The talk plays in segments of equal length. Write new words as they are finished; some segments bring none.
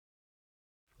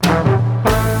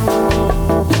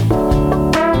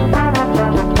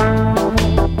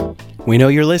We know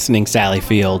you're listening, Sally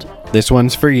Field. This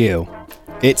one's for you.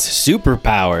 It's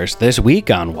superpowers this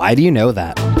week on Why Do You Know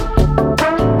That?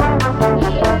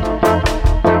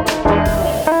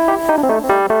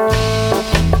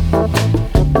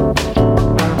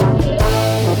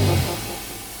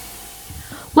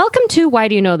 Welcome to Why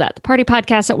Do You Know That? The party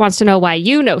podcast that wants to know why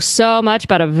you know so much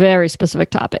about a very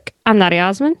specific topic. I'm Nadia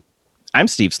Osman. I'm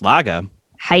Steve Slaga.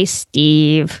 Hi,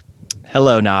 Steve.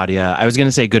 Hello, Nadia. I was going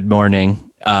to say good morning.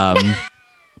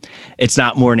 It's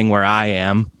not morning where I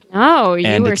am. Oh, you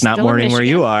and are it's not still morning in where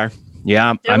you are.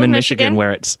 Yeah, Still I'm in in Michigan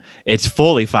where it's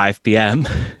fully 5 p.m.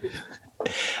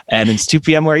 and it's 2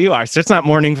 p.m. where you are. So it's not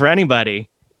morning for anybody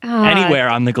anywhere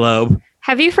on the globe.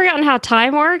 Have you forgotten how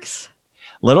time works?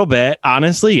 Little bit,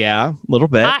 honestly, yeah, a little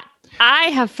bit. I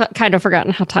have kind of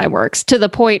forgotten how time works to the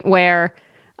point where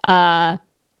I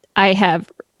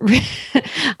have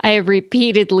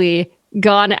repeatedly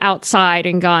gone outside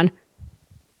and gone,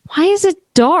 why is it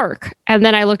dark? And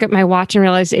then I look at my watch and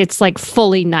realize it's like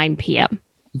fully 9 p.m.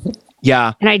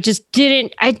 Yeah. And I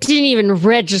didn't even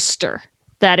register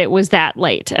that it was that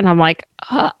late. And I'm like,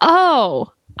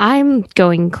 oh, I'm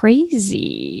going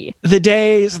crazy. The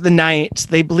days, the nights,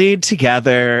 they bleed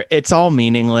together. It's all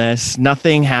meaningless.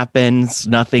 Nothing happens.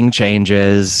 Nothing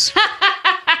changes.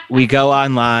 We go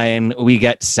online. We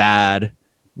get sad.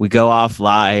 We go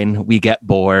offline. We get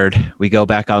bored. We go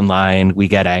back online. We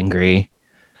get angry.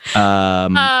 Here's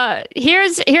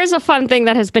a fun thing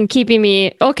that has been keeping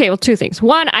me. Okay, well, two things.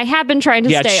 One, I have been trying to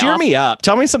stay off. Cheer me up.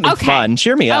 Tell me something fun.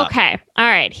 Cheer me up. Okay. All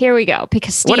right, here we go.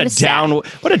 Because Steve is sad.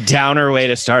 What a downer way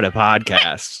to start a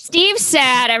podcast. Steve's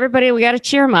sad. Everybody, we got to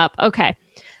cheer him up. Okay.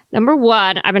 Number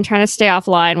one, I've been trying to stay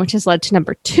offline, which has led to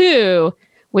number two,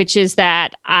 which is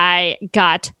that I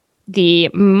got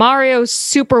the Mario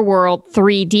Super World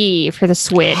 3D for the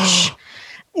Switch.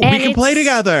 We can play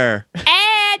together.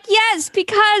 And yes,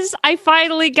 because I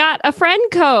finally got a friend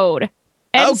code.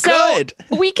 And good.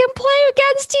 We can play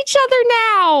against each other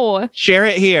now. Share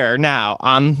it here now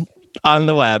on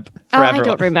the web. I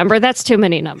don't remember. That's too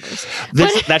many numbers.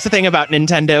 That's the thing about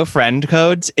Nintendo friend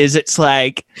codes is it's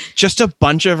like just a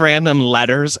bunch of random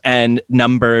letters and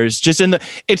numbers.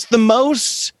 It's the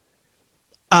most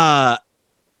I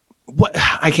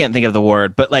can't think of the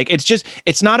word, but like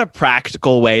it's not a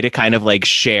practical way to kind of like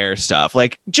share stuff.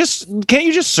 Like can't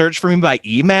you just search for me by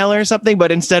email or something?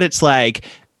 But instead it's like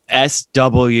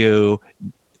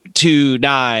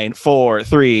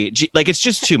SW2943 like it's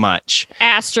just too much.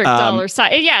 Asterisk dollar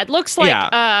sign. Yeah, it looks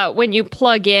like when you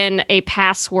plug in a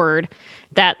password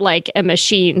that like a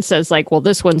machine says like, well,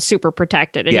 this one's super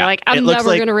protected. And you're like, I'm never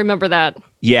going to remember that.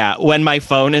 Yeah. When my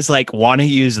phone is like, want to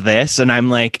use this? And I'm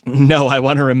like, no, I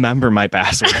want to remember my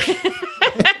password.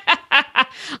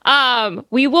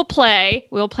 We'll play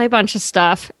a bunch of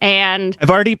stuff, and I've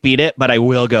already beat it, but I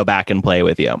will go back and play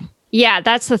with you. Yeah,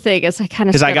 that's the thing is I kind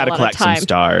of, because I got to collect some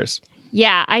stars.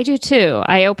 Yeah, I do too.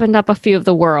 I opened up a few of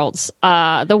the worlds.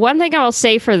 The one thing I will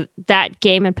say for that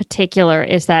game in particular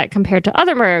is that compared to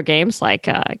other Mario games like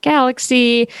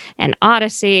Galaxy and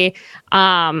Odyssey,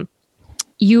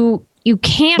 you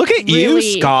can't look at you,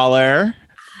 scholar.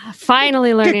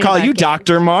 Finally learning. I could call you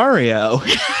Dr. Mario.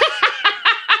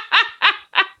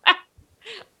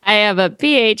 I have a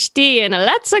PhD and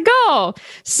let's go.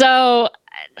 So.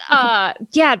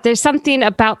 There's something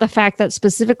about the fact that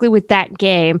specifically with that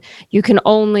game, you can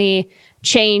only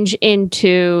change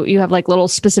into, you have like little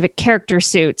specific character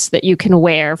suits that you can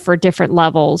wear for different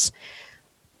levels.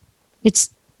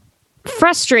 It's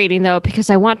frustrating though,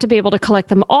 because I want to be able to collect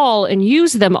them all and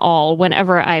use them all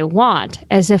whenever I want,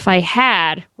 as if I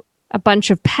had a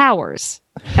bunch of powers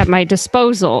at my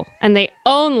disposal, and they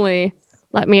only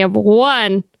let me have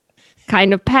one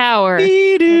kind of power. That's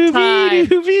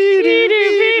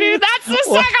the seg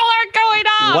alert going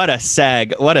on. What a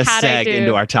seg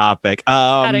into our topic.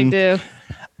 How'd I do?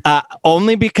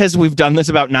 Only because we've done this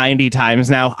about 90 times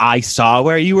now. I saw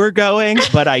where you were going,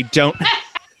 but I don't.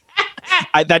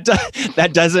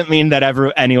 That doesnn't mean that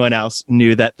anyone else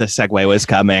knew that the segue was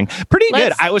coming. Pretty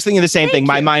good. I was thinking the same thing.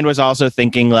 My mind was also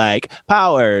thinking like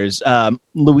powers.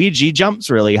 Luigi jumps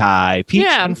really high. Peach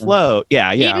can float.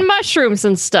 Yeah. Eating mushrooms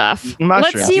and stuff.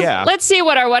 Let's see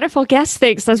what our wonderful guest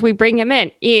thinks as we bring him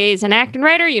in. He's an acting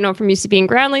writer, from UCB and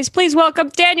Groundlings. Please welcome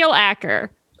Daniel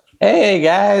Acker. Hey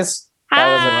guys.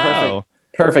 That was a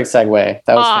perfect segue.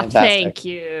 That was fantastic.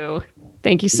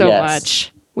 Thank you so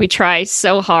much. We try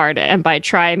so hard, and by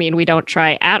try, I mean we don't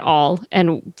try at all.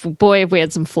 And boy, have we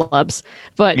had some flubs.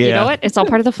 But you know what? It's all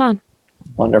part of the fun.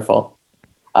 Wonderful.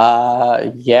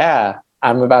 I'm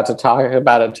about to talk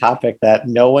about a topic that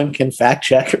no one can fact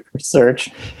check or research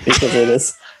because it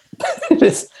is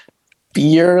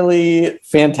purely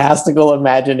fantastical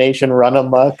imagination run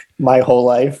amok my whole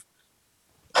life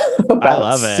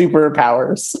about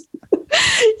superpowers.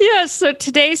 Yeah, so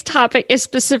today's topic is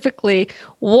specifically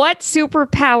what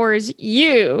superpowers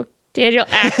you, Daniel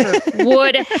Acker,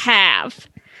 would have.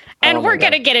 And we're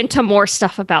going to get into more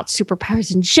stuff about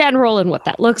superpowers in general and what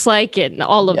that looks like and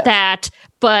all of that.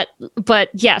 But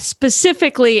yeah,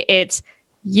 specifically it's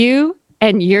you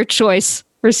and your choice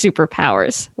for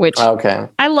superpowers, which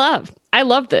I love. I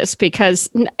love this because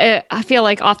I feel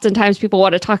like oftentimes people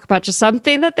want to talk about just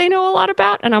something that they know a lot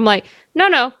about. And I'm like,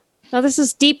 no, this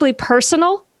is deeply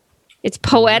personal. It's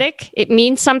poetic. It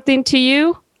means something to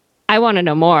you. I want to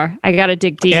know more. I got to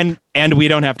dig deep. And we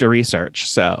don't have to research,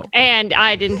 so. And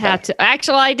I didn't have to.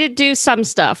 Actually, I did do some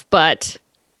stuff, but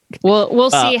we'll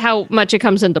see how much it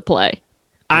comes into play.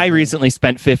 I recently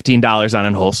spent $15 on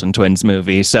an Olsen Twins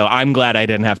movie, so I'm glad I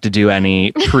didn't have to do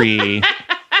any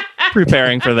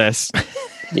preparing for this.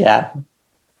 Yeah.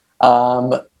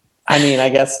 I mean, I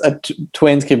guess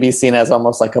twins could be seen as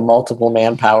almost like a multiple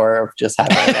manpower of just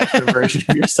having an extra version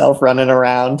of yourself running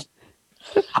around.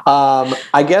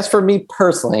 I guess for me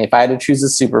personally, if I had to choose a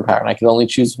superpower and I could only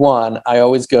choose one, I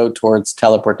always go towards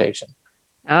teleportation.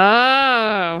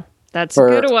 Oh, that's a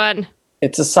good one.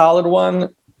 It's a solid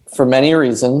one for many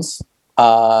reasons.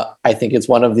 I think it's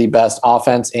one of the best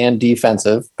offense and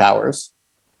defensive powers.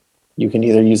 You can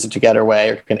either use it to get away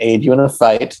or it can aid you in a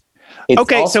fight.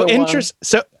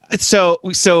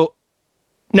 So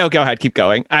no, go ahead, keep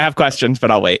going. I have questions,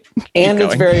 but I'll wait. And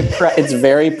it's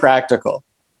very practical.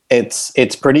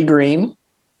 It's pretty green,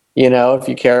 if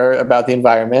you care about the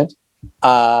environment.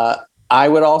 I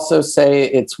would also say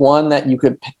it's one that you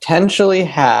could potentially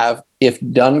have if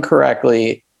done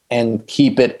correctly and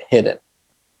keep it hidden.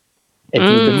 If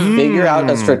you could figure out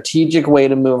a strategic way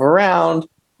to move around,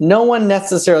 no one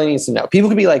necessarily needs to know. People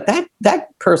could be like,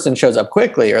 that person shows up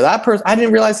quickly, or that person, I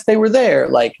didn't realize they were there.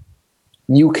 Like,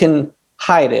 you can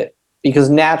hide it because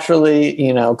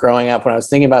naturally, growing up when I was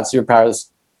thinking about superpowers,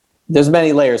 there's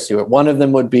many layers to it. One of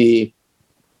them would be,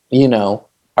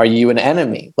 are you an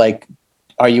enemy? Like,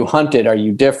 are you hunted? Are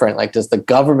you different? Like, does the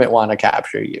government want to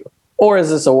capture you? Or is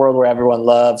this a world where everyone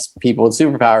loves people with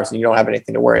superpowers and you don't have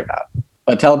anything to worry about?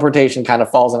 But teleportation kind of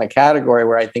falls in a category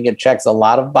where I think it checks a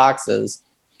lot of boxes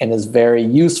and is very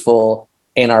useful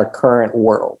in our current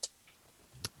world.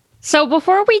 So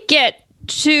before we get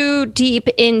too deep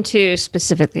into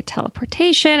specifically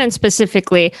teleportation and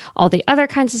specifically all the other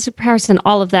kinds of superpowers and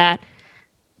all of that,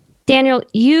 Daniel,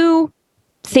 you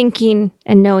thinking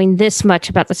and knowing this much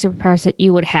about the superpowers that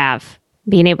you would have,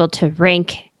 being able to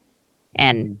rank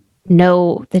and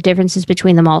know the differences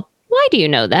between them all, why do you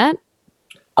know that?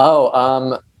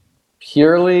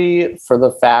 Purely for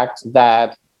the fact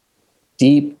that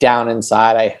deep down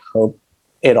inside, I hope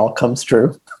it all comes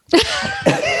true.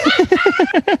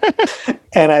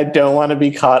 And I don't want to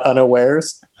be caught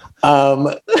unawares.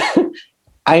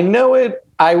 I know it.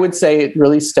 I would say it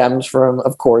really stems from,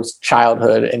 of course,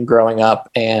 childhood and growing up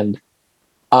and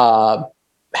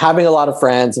having a lot of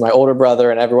friends and my older brother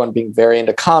and everyone being very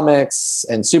into comics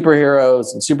and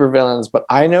superheroes and supervillains. But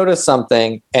I noticed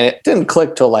something, and it didn't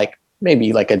click till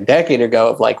maybe a decade ago,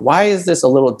 of why is this a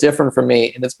little different for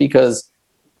me? And it's because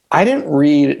I didn't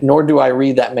read, nor do I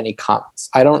read that many comics.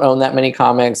 I don't own that many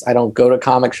comics. I don't go to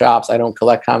comic shops. I don't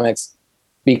collect comics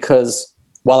because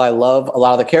while I love a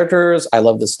lot of the characters, I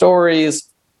love the stories,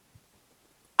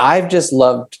 I've just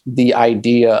loved the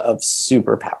idea of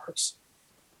superpowers.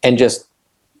 And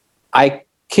I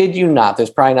kid you not, there's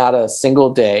probably not a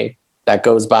single day that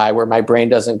goes by where my brain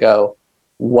doesn't go,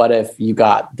 what if you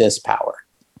got this power?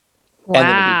 Wow.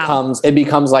 And then it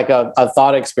becomes like a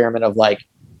thought experiment of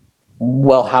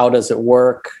well, how does it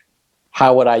work?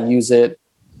 How would I use it?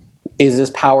 Is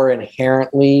this power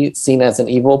inherently seen as an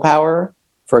evil power?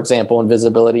 For example,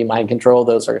 invisibility, mind control,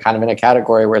 those are kind of in a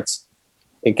category where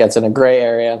it gets in a gray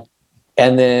area.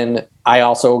 And then I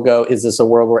also go, is this a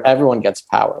world where everyone gets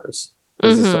powers?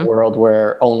 Is this a world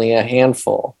where only a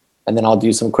handful? And then I'll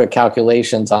do some quick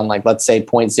calculations on let's say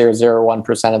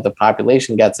 0.001% of the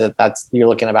population gets it. You're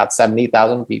looking at about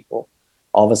 70,000 people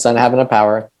all of a sudden having a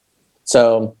power.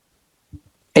 So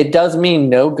it does mean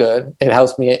no good. It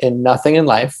helps me in nothing in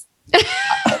life.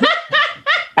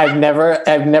 I've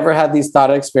never had these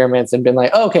thought experiments and been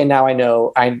like, oh, okay, now I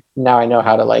know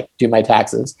how to do my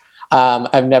taxes.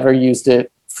 I've never used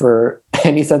it for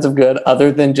any sense of good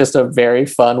other than just a very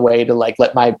fun way to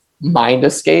let my mind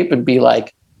escape and be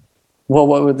like, well,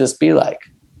 what would this be like?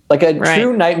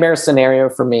 True nightmare scenario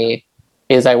for me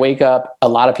is I wake up, a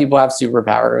lot of people have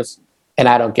superpowers and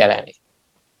I don't get any.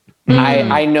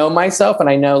 I know myself and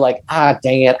I know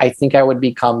dang it, I think I would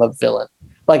become a villain.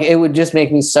 Like, it would just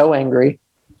make me so angry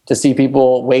to see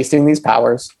people wasting these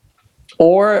powers.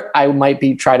 Or I might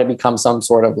try to become some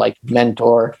sort of like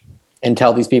mentor and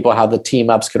tell these people how the team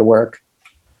ups could work.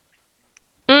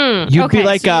 You'd be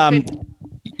like,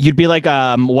 you'd be like,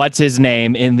 what's his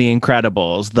name in The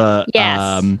Incredibles? The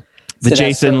Sinestro.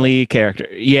 Jason Lee character.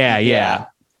 Yeah.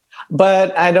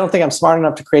 But I don't think I'm smart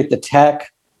enough to create the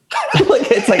tech. Like,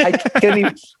 it's like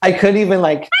I couldn't even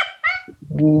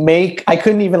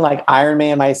like Iron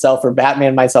Man myself or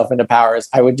Batman myself into powers.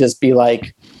 I would just be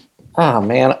like, oh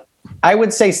man. I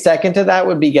would say second to that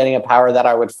would be getting a power that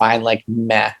I would find like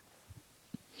meh.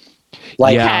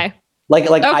 Like, Okay.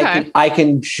 like I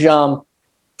can jump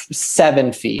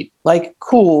 7 feet. Like,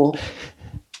 cool.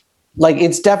 Like,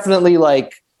 it's definitely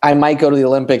like I might go to the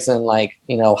Olympics and like,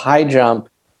 high jump,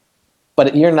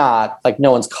 but you're not like,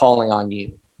 no one's calling on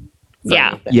you.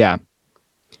 Yeah. Yeah.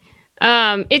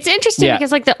 It's interesting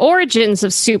because like the origins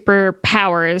of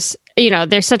superpowers,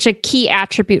 there's such a key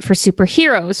attribute for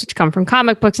superheroes, which come from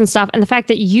comic books and stuff. And the fact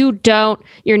that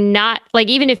you're not like,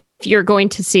 even if you're going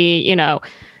to see,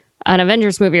 an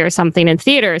Avengers movie or something in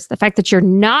theaters, the fact that you're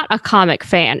not a comic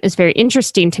fan is very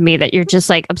interesting to me, that you're just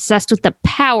like obsessed with the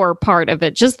power part of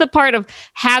it, just the part of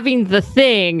having the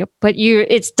thing, but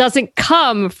it doesn't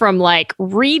come from like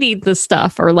reading the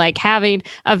stuff or like having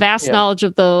a vast knowledge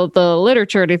of the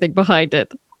literature or anything behind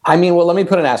it. I mean, well, let me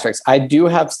put an asterisk. I do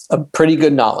have a pretty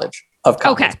good knowledge of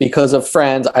comics because of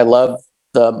friends. I love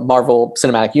the Marvel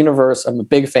Cinematic Universe. I'm a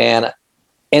big fan.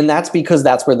 And that's because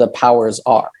that's where the powers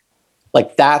are.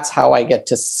 Like, that's how I get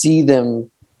to see them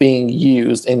being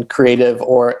used in creative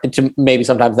or into maybe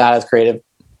sometimes not as creative,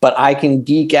 but I can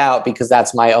geek out because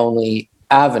that's my only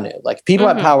avenue. Like, people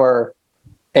have power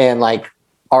and like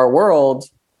our world,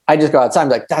 I just go outside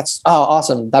and be like, that's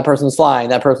awesome. That person's flying.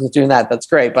 That person's doing that. That's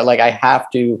great. But like, I have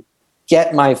to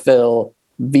get my fill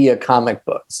via comic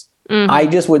books. I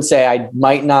just would say I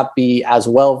might not be as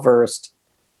well versed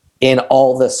in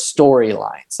all the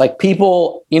storylines. Like,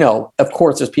 people, of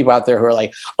course there's people out there who are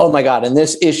like, oh my God, in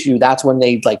this issue, that's when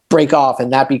they like break off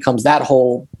and that becomes that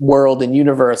whole world and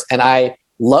universe. And I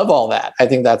love all that. I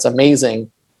think that's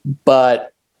amazing.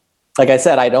 But like I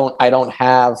said, I don't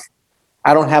have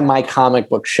my comic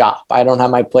book shop. I don't have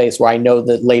my place where I know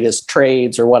the latest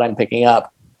trades or what I'm picking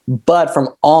up. But from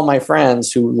all my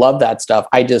friends who love that stuff,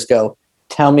 I just go,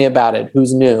 tell me about it.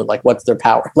 Who's new? Like, what's their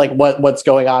power? Like, what's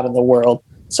going on in the world?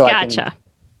 So I can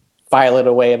file it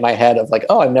away in my head of like,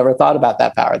 oh, I've never thought about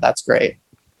that power. That's great.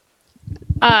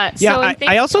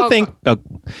 I also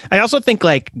think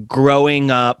like growing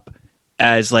up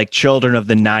as like children of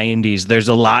the 90s, there's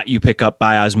a lot you pick up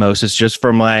by osmosis just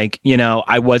from like,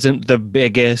 I wasn't the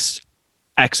biggest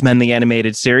X-Men the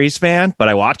animated series fan, but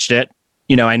I watched it.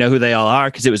 I know who they all are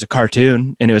because it was a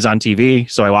cartoon and it was on TV.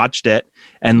 So I watched it.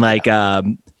 And like,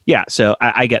 so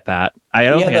I get that. I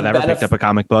don't think I've ever picked up a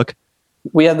comic book.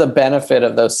 We had the benefit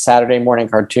of those Saturday morning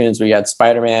cartoons. We had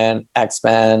Spider-Man,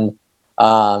 X-Men,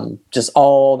 just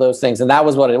all those things. And that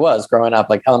was what it was growing up.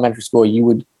 Like, elementary school, you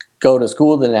would go to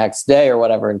school the next day or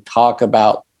whatever and talk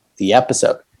about the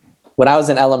episode. When I was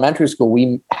in elementary school,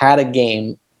 we had a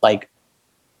game like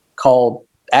called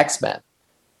X-Men,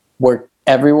 where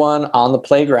everyone on the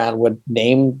playground would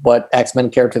name what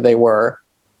X-Men character they were.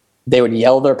 They would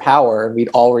yell their power and we'd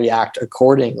all react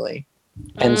accordingly.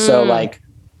 And so like,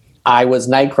 I was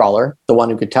Nightcrawler, the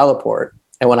one who could teleport.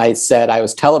 And when I said I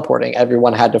was teleporting,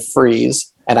 everyone had to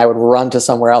freeze and I would run to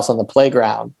somewhere else on the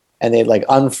playground and they'd like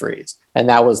unfreeze. And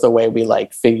that was the way we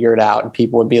like figured out. And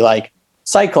people would be like,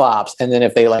 Cyclops. And then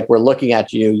if they like were looking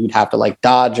at you, you'd have to like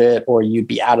dodge it or you'd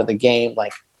be out of the game.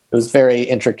 Like, it was very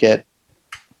intricate,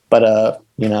 but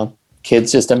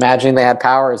kids just imagining they had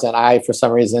powers. And I, for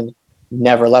some reason,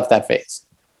 never left that phase.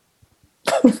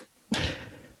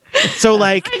 So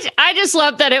like, I just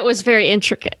love that it was very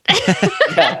intricate.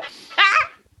 Yeah.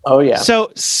 Oh yeah.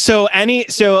 So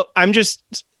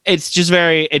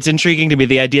it's intriguing to me,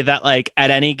 the idea that like at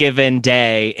any given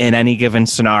day in any given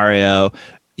scenario,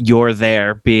 you're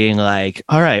there being like,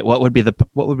 all right, what would be the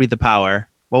power?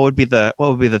 What would be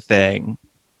the thing?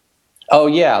 Oh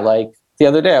yeah. Like, the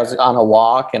other day I was on a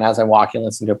walk and as I'm walking,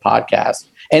 listening to a podcast,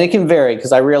 and it can vary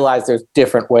because I realize there's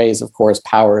different ways, of course,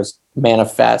 powers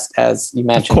manifest, as you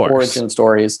mentioned, origin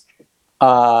stories.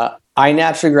 I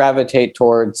naturally gravitate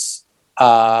towards,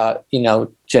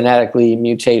 genetically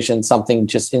mutation, something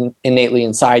just innately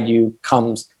inside you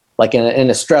comes like in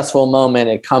a stressful moment,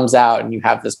 it comes out and you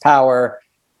have this power.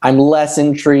 I'm less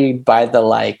intrigued by the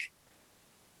like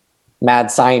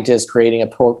mad scientist creating a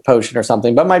potion or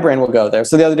something, but my brain will go there.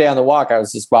 So the other day on the walk, I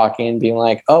was just walking and being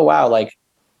like, oh wow, like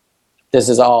this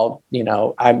is all,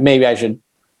 maybe I should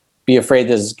be afraid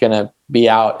this is going to be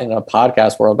out in a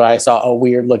podcast world, but I saw a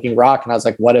weird looking rock and I was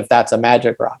like, what if that's a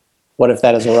magic rock? What if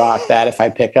that is a rock that if I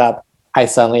pick up, I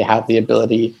suddenly have the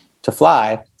ability to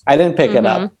fly? I didn't pick it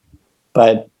up,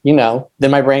 but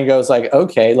then my brain goes like,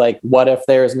 okay, like what if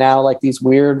there's now like these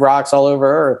weird rocks all over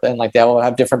Earth and like they all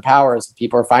have different powers and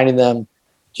people are finding them.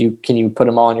 Can you put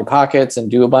them all in your pockets and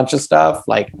do a bunch of stuff?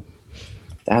 Like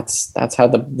that's how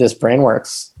this brain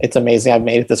works. It's amazing I've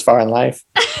made it this far in life.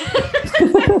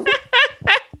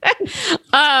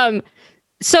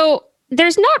 So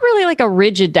there's not really like a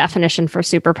rigid definition for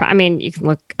superpower. I mean, you can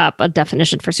look up a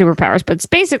definition for superpowers, but it's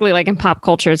basically like in pop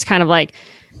culture, it's kind of like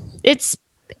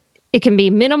it can be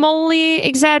minimally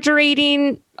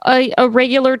exaggerating a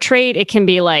regular trait. It can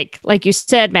be like you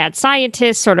said, mad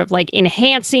scientist, sort of like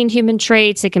enhancing human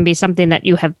traits. It can be something that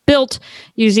you have built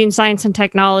using science and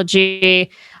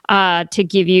technology to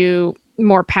give you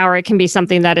more power. It can be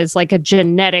something that is like a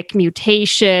genetic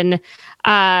mutation.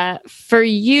 For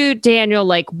you, Daniel,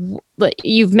 like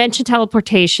you've mentioned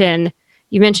teleportation,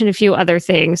 you mentioned a few other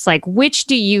things. Like, which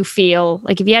do you feel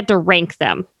like if you had to rank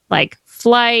them, like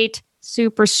flight,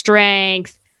 super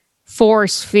strength,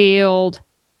 force field,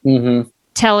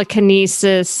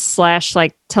 telekinesis /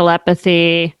 like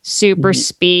telepathy, super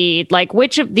speed? Like,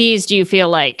 which of these do you feel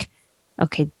like,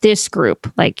 okay, this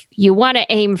group, like you want to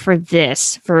aim for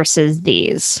this versus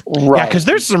these? Right. Yeah, because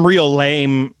there's some real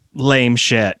lame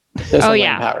shit. There's some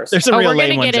lame powers. There's some real we're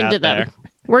lame gonna get ones into out them. there.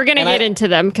 We're gonna get into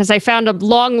them because I found a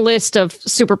long list of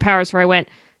superpowers where I went,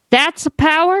 that's a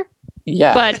power.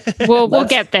 Yeah, But we'll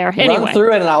get there anyway. Run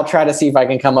through it, and I'll try to see if I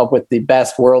can come up with the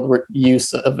best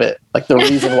use of it, like the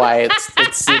reason why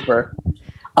it's super.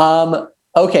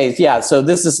 Okay, yeah. So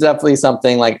this is definitely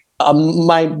something like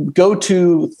my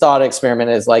go-to thought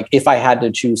experiment is like if I had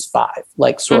to choose 5,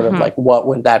 like sort of like what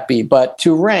would that be? But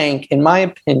to rank, in my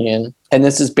opinion, and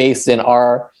this is based in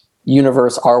our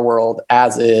universe, our world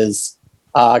as is,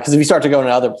 because if you start to go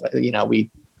into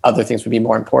other things would be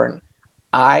more important.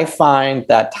 I find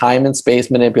that time and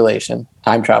space manipulation,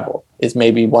 time travel, is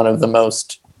maybe one of the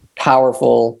most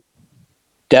powerful,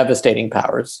 devastating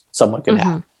powers someone could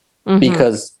have,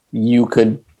 because you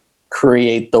could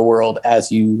create the world as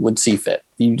you would see fit.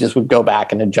 You just would go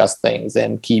back and adjust things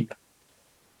and keep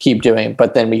doing.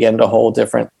 But then we get into a whole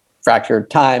different fractured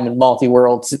time and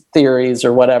multi-world theories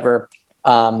or whatever.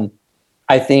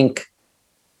 I think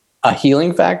a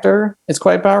healing factor is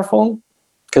quite powerful,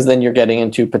 because then you're getting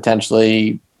into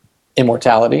potentially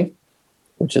immortality,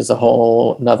 which is a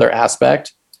whole another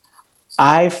aspect.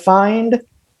 I find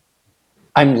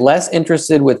I'm less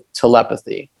interested with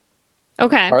telepathy.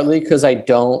 Okay. Partly because I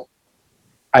don't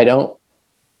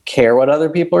care what other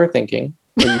people are thinking,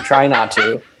 or you try not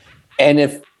to. And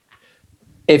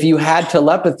if you had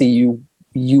telepathy,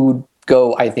 you would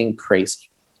go, I think, crazy.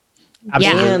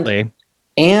 Absolutely.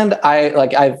 And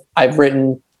I've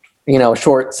written, a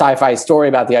short sci-fi story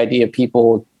about the idea of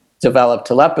people develop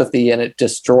telepathy and it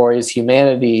destroys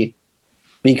humanity,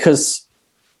 because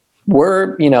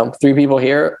we're, 3 people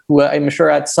here who I'm sure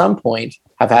at some point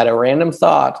have had a random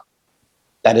thought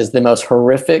that is the most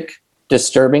horrific,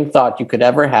 disturbing thought you could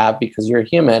ever have because you're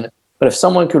human. But if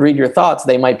someone could read your thoughts,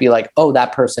 they might be like, oh,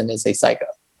 that person is a psycho,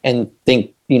 and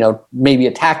think, maybe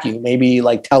attack you, maybe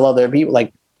like tell other people.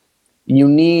 Like, you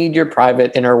need your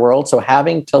private inner world. So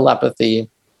having telepathy,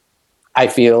 I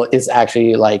feel, is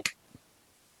actually like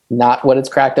not what it's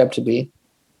cracked up to be.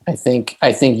 I think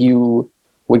you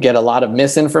would get a lot of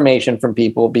misinformation from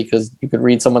people because you could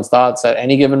read someone's thoughts at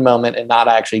any given moment and not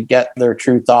actually get their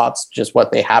true thoughts, just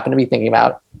what they happen to be thinking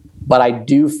about. But I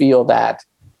do feel that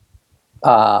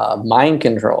mind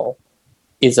control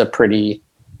is a pretty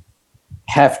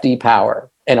hefty power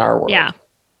in our world. Yeah.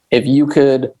 If you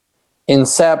could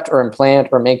incept or implant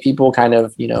or make people kind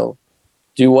of,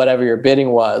 do whatever your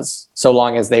bidding was, so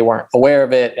long as they weren't aware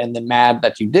of it and then mad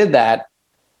that you did that,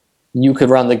 you could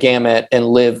run the gamut and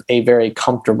live a very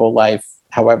comfortable life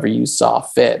however you saw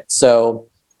fit. So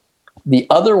the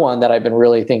other one that I've been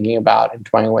really thinking about and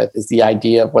toying with is the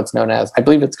idea of what's known as, I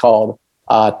believe it's called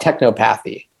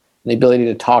technopathy, the ability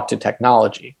to talk to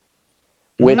technology,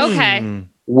 which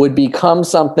would become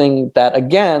something that,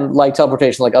 again, like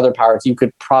teleportation, like other powers, you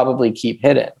could probably keep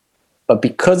hidden. But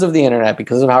because of the internet,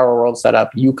 because of how our world's set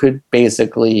up, you could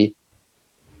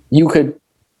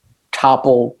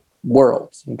topple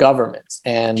worlds and governments,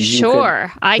 and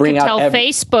I could tell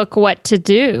Facebook what to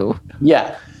do.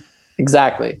 Yeah,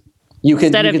 exactly.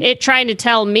 Instead of it trying to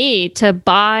tell me to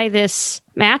buy this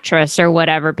mattress or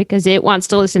whatever because it wants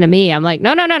to listen to me. I'm like,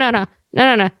 no.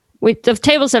 The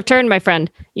tables have turned, my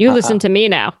friend. You listen to me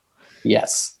now.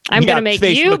 Yes. I'm going to make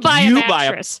Facebook, you buy a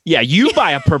mattress. You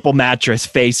buy a purple mattress,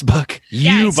 Facebook.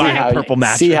 You Yeah, buy a purple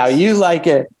mattress. See how you like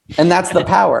it. And that's the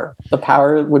power. The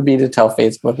power would be to tell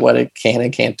Facebook what it can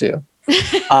and can't do.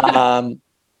 I'm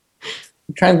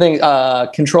trying to think.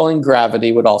 Controlling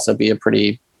gravity would also be a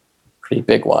pretty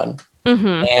big one.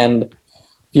 Mm-hmm. And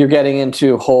you're getting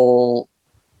into whole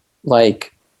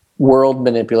like world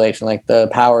manipulation, like the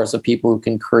powers of people who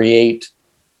can create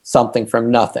something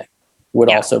from nothing would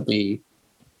also be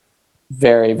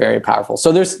very, very powerful.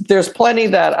 So there's plenty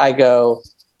that I go,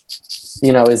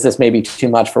 is this maybe too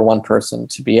much for one person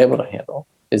to be able to handle?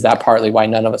 Is that partly why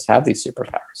none of us have these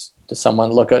superpowers? Does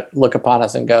someone look upon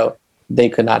us and go, they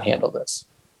could not handle this?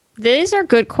 These are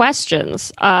good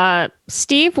questions.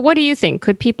 Steve, what do you think?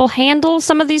 Could people handle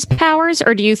some of these powers,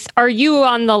 or are you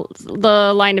on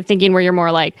the line of thinking where you're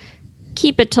more like,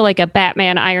 keep it to like a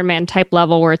Batman, Iron Man type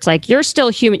level where it's like you're still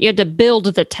human, you had to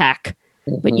build the tech,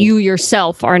 but you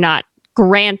yourself are not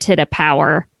granted a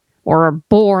power or are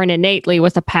born innately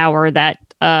with a power that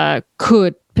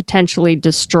could potentially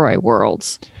destroy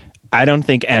worlds? I don't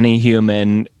think any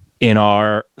human in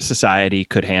our society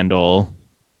could handle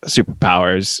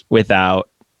superpowers without.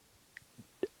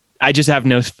 I have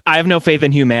no faith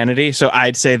in humanity, so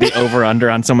I'd say the over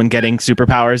under on someone getting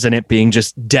superpowers and it being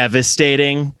just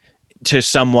devastating to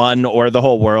someone or the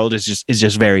whole world is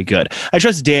just very good. I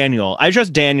trust Daniel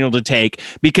to take,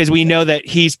 because we know that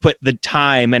he's put the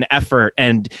time and effort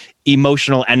and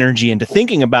emotional energy into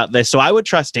thinking about this. So I would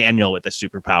trust Daniel with the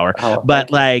superpower.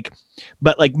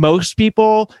 But most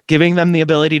people, giving them the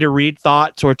ability to read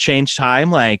thoughts or change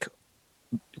time, like,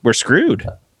 we're screwed.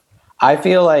 I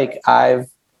feel like I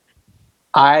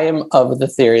am of the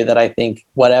theory that I think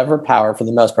whatever power, for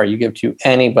the most part, you give to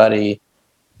anybody,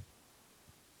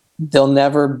 they'll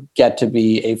never get to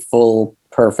be a full,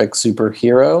 perfect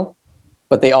superhero,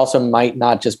 but they also might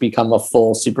not just become a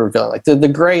full supervillain. Like the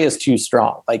gray is too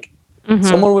strong. Like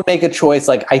someone would make a choice,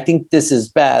 like, I think this is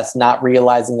best, not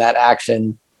realizing that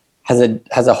action has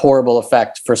a horrible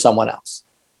effect for someone else.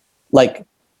 Like,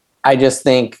 I just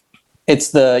think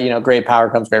it's the, great power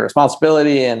comes great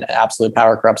responsibility, and absolute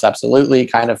power corrupts absolutely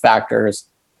kind of factors,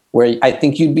 where I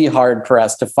think you'd be hard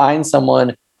pressed to find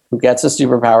someone who gets a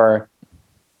superpower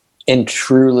and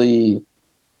truly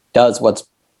does what's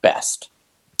best.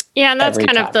 Yeah, and that's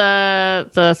kind of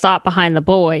the thought behind The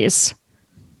Boys,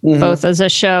 both as a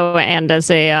show and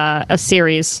as a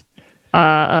series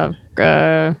of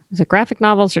is it graphic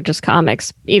novels or just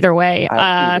comics? Either way.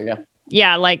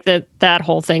 Yeah, like that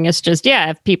whole thing is just,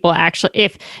 if people actually,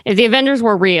 if the Avengers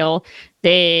were real,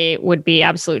 they would be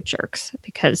absolute jerks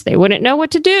because they wouldn't know what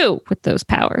to do with those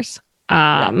powers.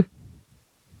 In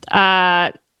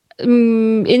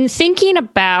thinking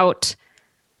about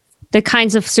the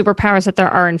kinds of superpowers that there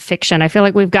are in fiction, I feel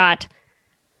like we've got,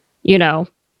 a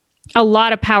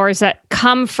lot of powers that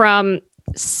come from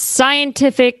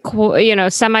scientific,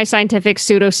 semi-scientific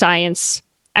pseudoscience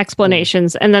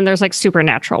explanations, and then there's like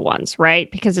supernatural ones,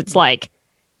 right? Because it's like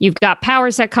you've got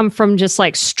powers that come from just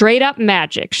like straight up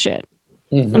magic shit,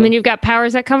 and then you've got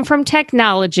powers that come from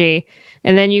technology,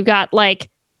 and then you've got like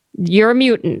you're a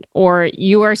mutant or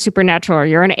you are supernatural or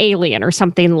you're an alien or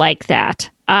something like that.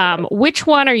 Which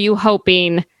one are you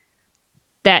hoping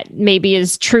that maybe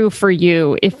is true for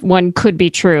you, if one could be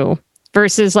true,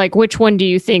 versus like which one do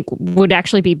you think would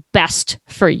actually be best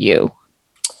for you?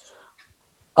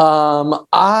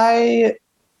 I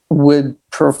would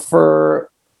prefer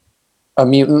a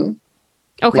mutant.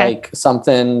 Okay. Like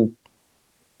something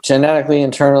genetically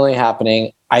internally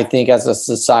happening. I think as a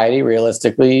society,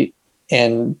 realistically,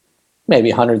 in maybe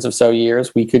hundreds of so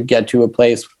years, we could get to a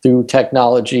place through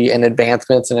technology and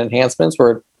advancements and enhancements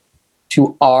where,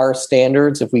 to our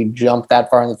standards, if we jump that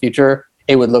far in the future,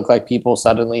 it would look like people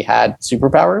suddenly had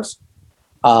superpowers.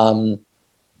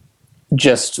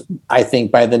 Just, I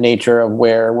think, by the nature of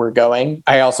where we're going.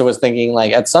 I also was thinking,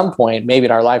 like, at some point, maybe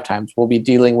in our lifetimes, we'll be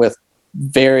dealing with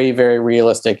very, very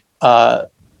realistic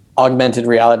augmented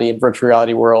reality and virtual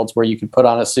reality worlds where you could put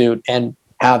on a suit and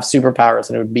have superpowers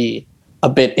and it would be a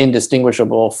bit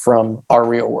indistinguishable from our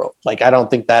real world. Like, I don't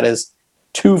think that is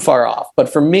too far off. But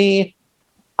for me,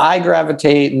 I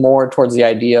gravitate more towards the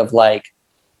idea of like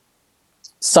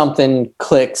something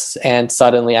clicks and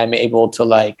suddenly I'm able to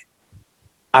like,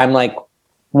 I'm like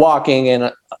walking and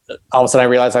all of a sudden I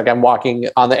realize like I'm walking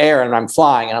on the air and I'm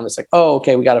flying and I'm just like, oh,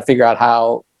 okay, we got to figure out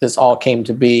how this all came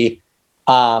to be.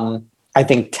 I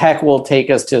think tech will take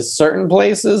us to certain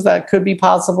places that could be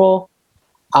possible.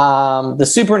 The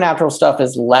supernatural stuff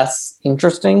is less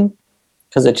interesting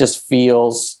because it just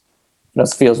feels,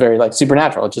 it feels very like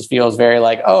supernatural. It just feels very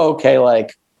like, oh, okay,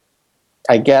 like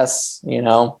I guess,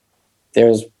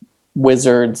 there's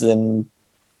wizards and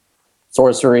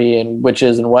sorcery and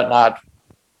witches and whatnot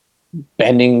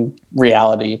bending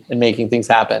reality and making things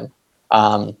happen.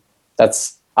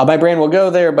 That's my brain will go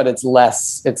there, but it's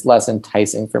less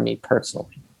enticing for me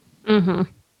personally. Mm-hmm.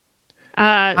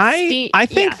 I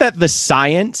think that the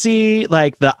sciencey,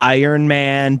 like the Iron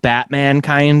Man, Batman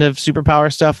kind of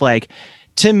superpower stuff, like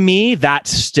to me, that's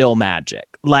still magic.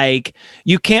 Like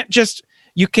you can't just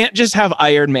have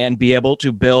Iron Man be able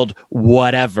to build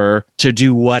whatever to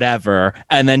do whatever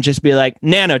and then just be like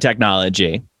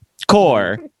nanotechnology,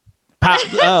 core.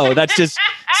 That's just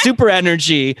super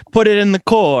energy. Put it in the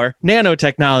core,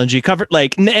 nanotechnology, covered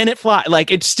like, and it fly.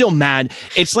 Like it's still mad.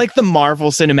 It's like the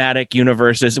Marvel Cinematic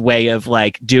Universe's way of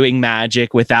like doing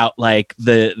magic without like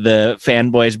the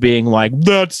fanboys being like,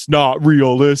 that's not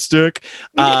realistic.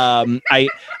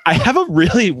 I have a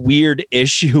really weird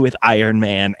issue with Iron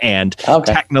Man and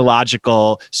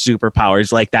technological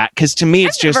superpowers like that, because to me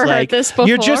it's I've just never like heard this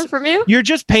before from you. You're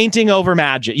just painting over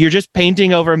magic. You're just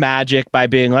painting over magic by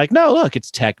being like, no, look,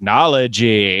 it's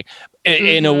technology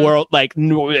in a world like,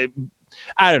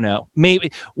 I don't know.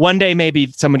 Maybe one day, maybe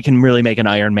someone can really make an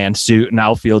Iron Man suit and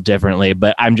I'll feel differently.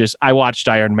 But I watched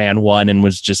Iron Man 1 and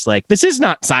was just like, this is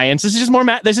not science. This is just more,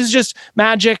 this is just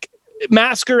magic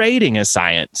masquerading as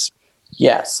science.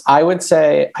 Yes. I would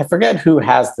say, I forget who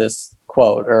has this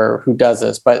quote or who does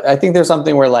this, but I think there's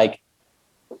something where like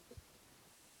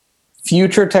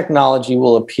future technology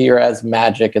will appear as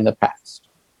magic in the past.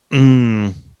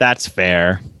 That's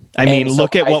fair. I mean, so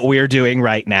look at what we're doing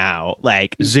right now,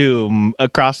 like Zoom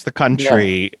across the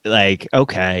country. Yeah. Like,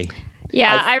 okay.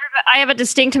 Yeah, I have a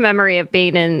distinct memory of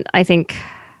being in, I think,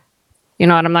 you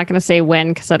know what, I'm not going to say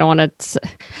when because I don't want to.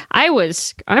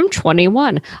 I'm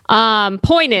 21.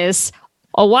 Point is,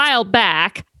 a while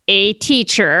back, a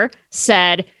teacher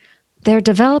said they're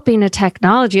developing a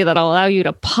technology that'll allow you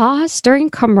to pause during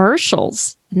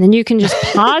commercials. And then you can just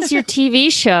pause your TV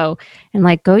show and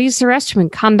like go use the restroom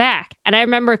and come back. And I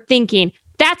remember thinking,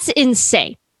 that's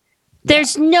insane.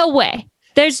 There's no way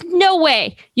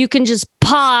you can just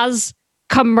pause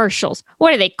commercials.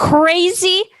 What are they,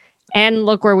 crazy? And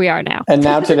look where we are now. And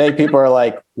now today people are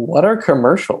like, what are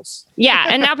commercials? Yeah.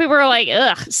 And now people are like,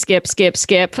 ugh, skip.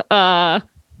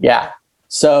 Yeah.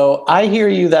 So I hear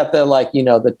you that the like, you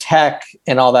know, the tech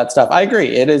and all that stuff. I agree.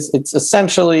 It's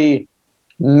essentially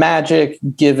magic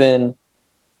given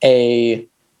a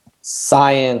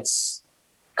science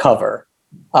cover.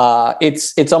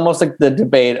 It's almost like the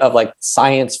debate of like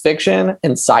science fiction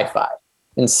and sci-fi.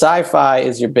 And sci-fi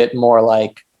is your bit more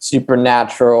like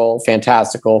supernatural,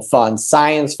 fantastical, fun.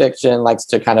 Science fiction likes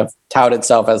to kind of tout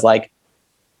itself as like,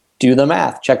 do the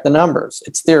math, check the numbers.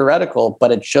 It's theoretical,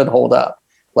 but it should hold up.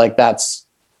 Like that's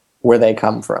where they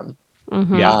come from.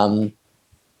 Mm-hmm. Yeah.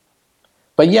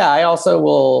 But yeah, I also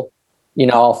will, you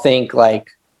know, I'll think like,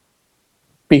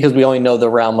 because we only know the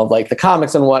realm of like the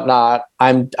comics and whatnot,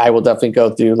 I will definitely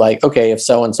go through like, okay, if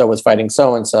so-and-so was fighting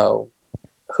so-and-so,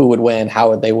 who would win? How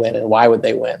would they win? And why would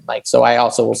they win? Like, so I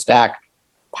also will stack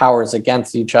powers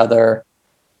against each other.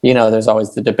 You know, there's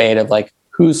always the debate of like,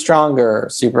 who's stronger,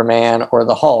 Superman or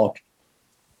the Hulk?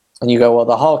 And you go, well,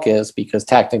 the Hulk is, because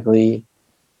technically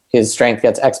his strength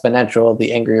gets exponential.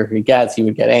 The angrier he gets, he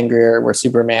would get angrier, where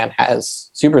Superman has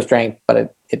super strength,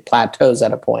 but it plateaus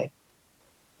at a point.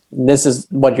 This is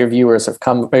what your viewers have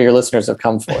come, or your listeners have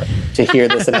come for, to hear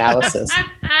this analysis.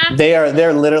 They're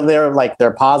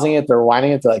pausing it, they're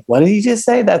winding it. They're like, what did he just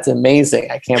say? That's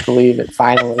amazing. I can't believe it.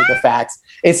 Finally, the facts.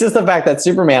 It's just the fact that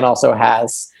Superman also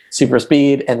has super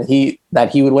speed and he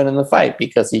would win in the fight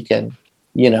because he can,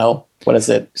 you know, what is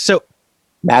it? So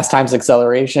mass times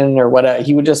acceleration or whatever.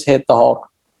 He would just hit the Hulk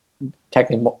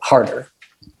technically harder.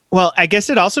 Well, I guess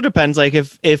it also depends. Like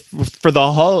if for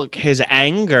the Hulk, his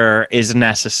anger is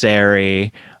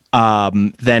necessary,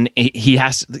 then he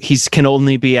can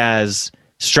only be as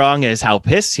strong as how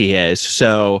pissed he is.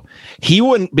 So he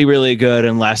wouldn't be really good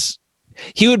unless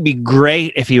he would be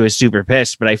great if he was super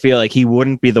pissed. But I feel like he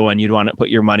wouldn't be the one you'd want to put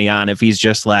your money on if he's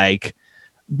just like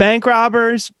bank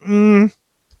robbers. I'm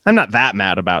not that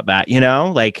mad about that, you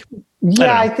know? Like,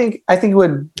 yeah, I think it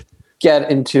would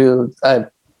get into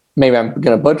maybe I'm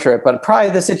going to butcher it, but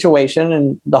probably the situation,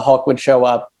 and the Hulk would show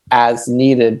up as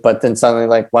needed. But then suddenly,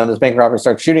 like one of those bank robbers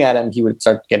starts shooting at him, he would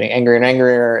start getting angrier and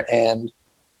angrier and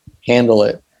handle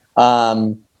it.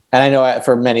 And I know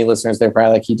for many listeners, they're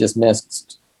probably like, he just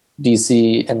missed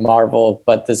DC and Marvel,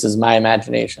 but this is my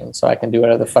imagination, so I can do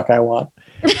whatever the fuck I want.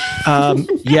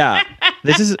 Yeah,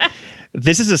 this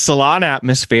is a salon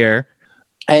atmosphere,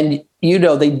 and you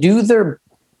know they do their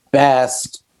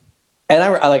best. And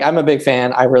I'm a big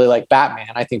fan. I really like Batman.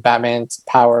 I think Batman's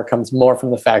power comes more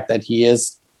from the fact that he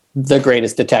is the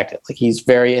greatest detective. Like he's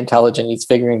very intelligent. He's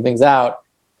figuring things out.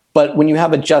 But when you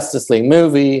have a Justice League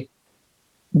movie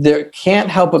there can't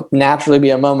help but naturally be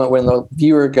a moment when the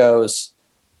viewer goes,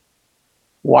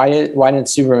 why didn't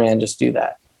Superman just do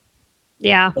that?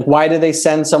 Yeah. Like, why did they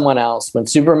send someone else when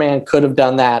Superman could have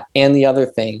done that and the other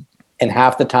thing in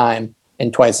half the time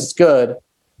and twice as good?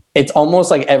 It's almost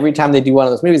like every time they do one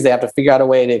of those movies, they have to figure out a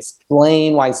way to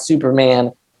explain why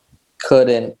Superman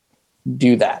couldn't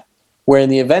do that. Where in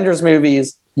the Avengers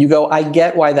movies, you go, I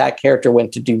get why that character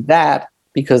went to do that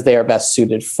because they are best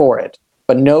suited for it.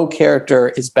 But no character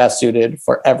is best suited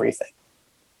for everything.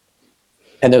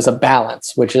 And there's a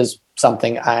balance, which is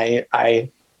something I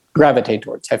gravitate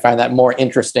towards. I find that more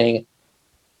interesting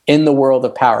in the world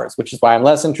of powers, which is why I'm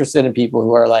less interested in people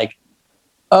who are like,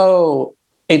 oh,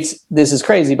 this is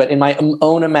crazy. But in my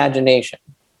own imagination,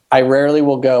 I rarely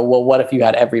will go, well, what if you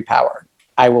had every power?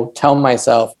 I will tell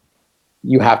myself,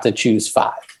 you have to choose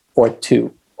 5 or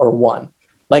 2 or 1.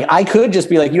 Like, I could just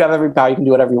be like, you have every power, you can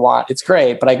do whatever you want. It's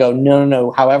great. But I go,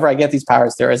 no. However I get these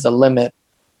powers, there is a limit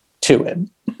to it.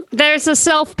 There's a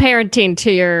self-parenting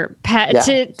to your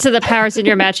to the powers in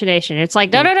your imagination. It's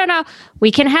like, no.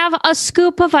 We can have a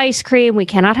scoop of ice cream. We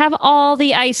cannot have all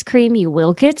the ice cream. You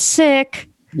will get sick.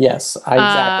 Yes,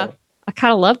 exactly. I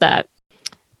kind of love that.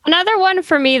 Another one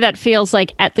for me that feels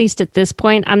like, at least at this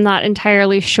point, I'm not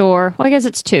entirely sure. Well, I guess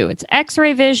it's 2. It's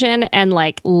X-ray vision and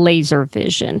like laser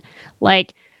vision.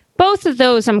 Like, both of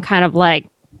those, I'm kind of like,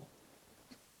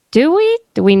 do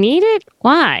we need it?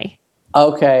 Why?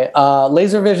 Okay.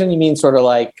 Laser vision, you mean sort of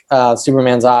like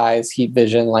Superman's eyes, heat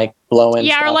vision, like blowing.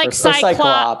 Yeah, or like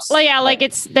Cyclops. Like, yeah, like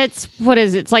that's what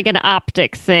is it? It's like an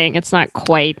optic thing. It's not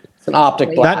quite. It's an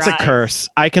optic blast. That's a curse.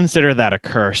 I consider that a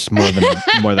curse more than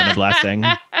a blessing.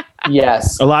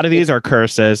 Yes. A lot of these are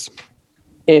curses.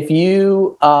 If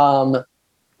you,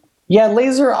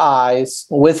 laser eyes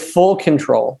with full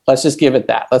control. Let's just give it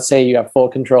that. Let's say you have full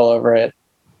control over it.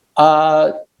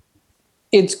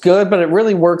 It's good, but it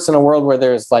really works in a world where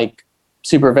there's like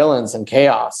supervillains and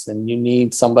chaos, and you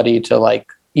need somebody to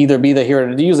like either be the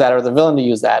hero to use that or the villain to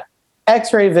use that.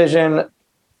 X-ray vision,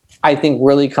 I think,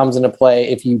 really comes into play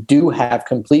if you do have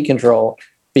complete control,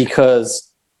 because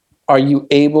are you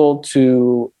able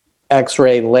to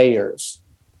X-ray layers,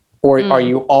 or are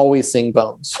you always seeing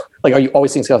bones? Like, are you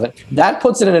always seeing skeleton? That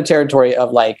puts it in a territory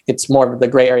of like, it's more of the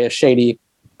gray area, shady.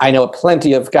 I know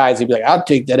plenty of guys who'd be like, I'll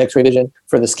take that X-ray vision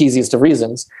for the skeeziest of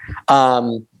reasons.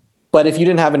 But if you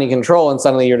didn't have any control and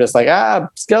suddenly you're just like,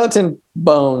 skeleton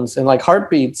bones and like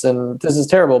heartbeats and this is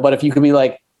terrible. But if you could be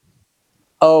like,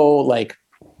 oh, like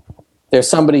there's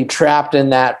somebody trapped in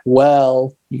that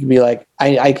well, you could be like,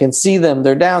 I can see them.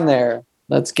 They're down there.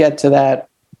 Let's get to that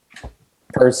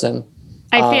person.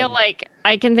 I feel like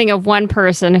I can think of one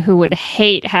person who would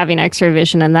hate having X-ray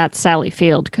vision, and that's Sally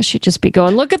Field, because she'd just be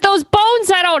going, look at those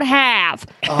bones I don't have.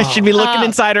 She'd be looking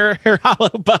inside her hollow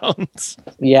bones.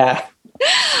 Yeah.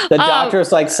 The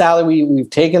doctor's like, Sally, we've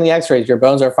taken the X-rays. Your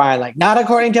bones are fine. Like, not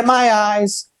according to my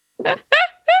eyes.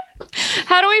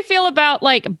 How do we feel about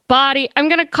like body? I'm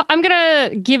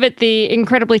gonna give it the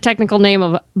incredibly technical name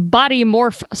of body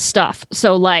morph stuff.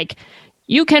 So like,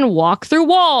 you can walk through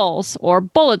walls, or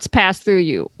bullets pass through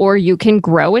you, or you can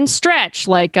grow and stretch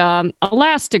like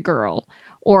Elastigirl,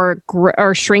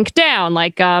 or shrink down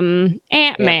like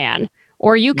Ant-Man,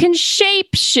 or you can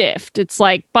shape shift. It's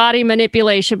like body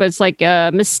manipulation, but it's like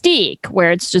Mystique,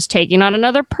 where it's just taking on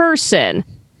another person.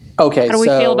 Okay, how do we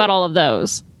feel about all of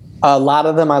those? A lot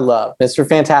of them I love. Mr.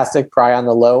 Fantastic, probably on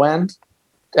the low end,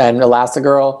 and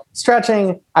Elastigirl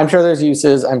stretching. I'm sure there's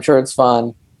uses. I'm sure it's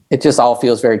fun. It just all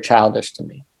feels very childish to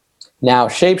me. Now,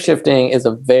 shape-shifting is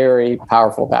a very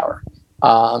powerful power.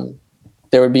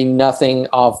 There would be nothing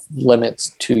off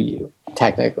limits to you,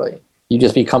 technically. You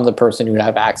just become the person who would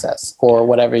have access, or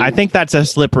whatever. I think that's a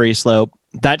slippery slope.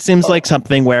 That seems like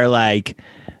something where, like,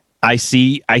 I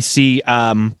see,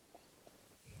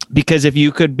 because if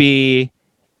you could be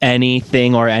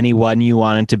anything or anyone you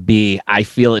wanted to be, I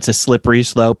feel it's a slippery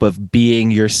slope of being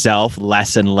yourself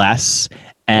less and less,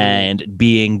 and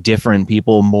being different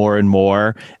people more and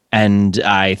more. And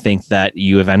I think that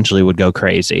you eventually would go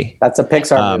crazy. That's a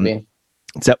Pixar movie.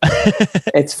 So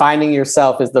it's finding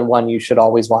yourself is the one you should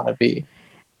always want to be.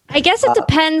 I guess it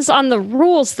depends on the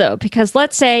rules, though, because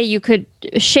let's say you could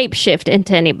shapeshift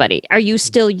into anybody. Are you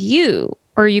still you,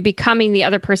 or are you becoming the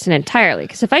other person entirely?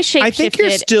 Because if I shapeshifted, I think you're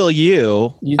still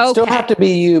you. You still have to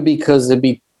be you, because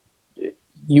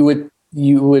you would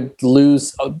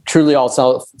lose truly all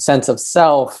sense of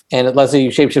self. And let's say you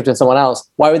shapeshift in someone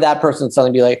else. Why would that person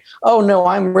suddenly be like, oh no,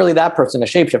 I'm really that person, a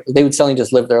shapeshifter? They would suddenly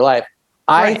just live their life.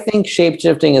 Right. I think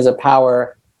shapeshifting is a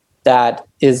power that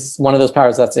is one of those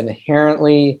powers that's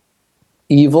inherently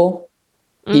evil,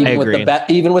 even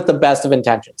with the best of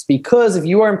intentions. Because if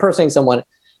you are impersonating someone,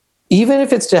 even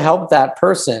if it's to help that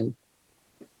person,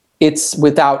 it's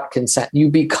without consent. You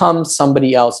become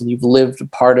somebody else and you've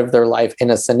lived part of their life in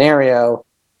a scenario.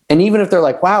 And even if they're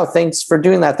like, wow, thanks for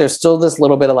doing that, there's still this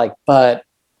little bit of like, but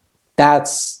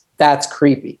that's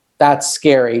creepy. That's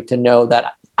scary to know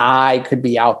that I could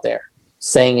be out there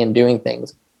saying and doing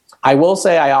things. I will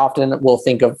say I often will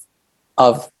think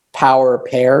of power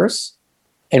pairs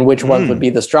and which ones would be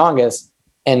the strongest.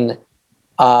 And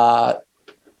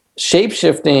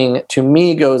shape-shifting to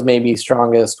me goes maybe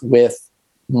strongest with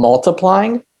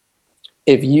multiplying.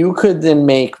 If you could then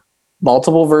make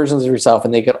multiple versions of yourself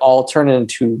and they could all turn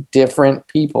into different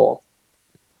people,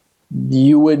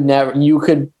 you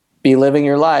could be living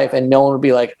your life and no one would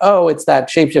be like, oh, it's that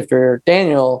shapeshifter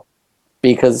Daniel,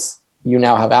 because you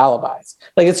now have alibis.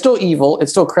 Like, it's still evil,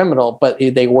 it's still criminal, but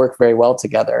they work very well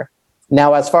together.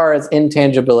 Now, as far as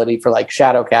intangibility for like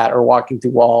Shadowcat or walking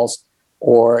through walls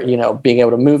or, being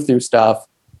able to move through stuff,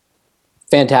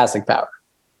 fantastic power.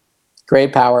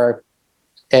 Great power.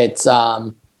 It's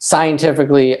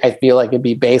scientifically, I feel like it'd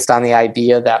be based on the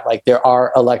idea that like there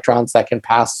are electrons that can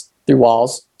pass through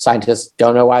walls. Scientists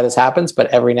don't know why this happens, but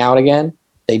every now and again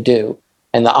they do.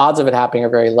 And the odds of it happening are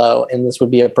very low. And this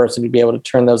would be a person who'd be able to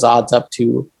turn those odds up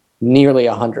to nearly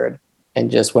 100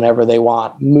 and just whenever they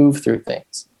want, move through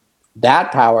things.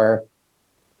 That power,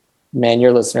 man,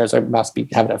 your listeners must be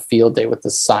having a field day with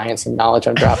the science and knowledge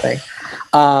I'm dropping.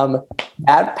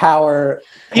 That power.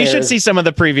 You should see some of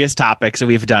the previous topics that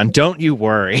we've done. Don't you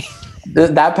worry.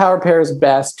 That power pairs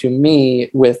best to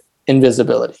me with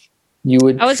invisibility.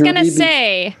 I was going to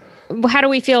say, how do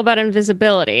we feel about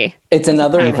invisibility? It's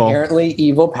another inherently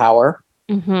evil power.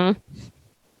 Mm-hmm.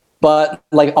 But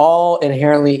like all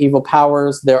inherently evil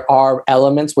powers, there are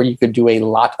elements where you could do a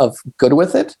lot of good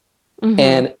with it. Mm-hmm.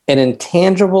 And an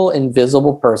intangible,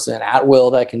 invisible person at will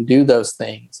that can do those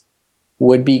things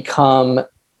would become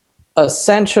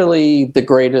essentially the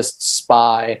greatest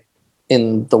spy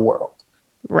in the world.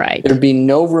 Right. There'd be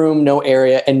no room, no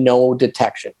area, and no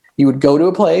detection. You would go to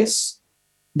a place,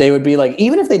 they would be like,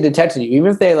 even if they detected you,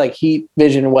 even if they like heat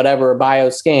vision, whatever,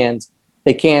 bio scans,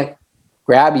 they can't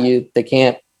grab you, they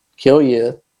can't kill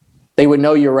you. They would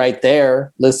know you're right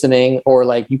there listening, or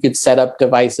like you could set up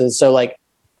devices. So like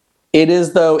it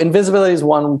is, though, invisibility is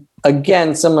one,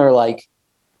 again, similar, like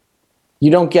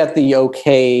you don't get the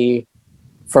okay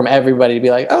from everybody to be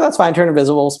like, oh, that's fine, turn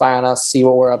invisible, spy on us, see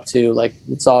what we're up to. Like,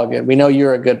 it's all good. We know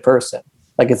you're a good person.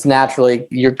 Like, it's naturally,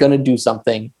 you're going to do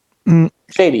something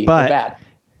shady or bad.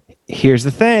 Here's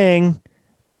the thing.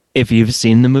 If you've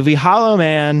seen the movie Hollow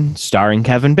Man, starring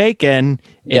Kevin Bacon,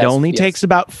 it only takes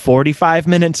about 45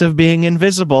 minutes of being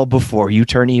invisible before you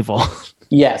turn evil.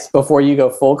 Yes, before you go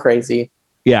full crazy.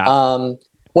 Yeah.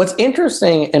 What's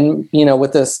interesting, and,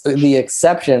 with this, the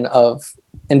exception of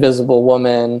Invisible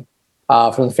Woman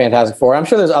from the Fantastic Four, I'm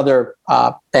sure there's other,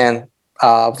 and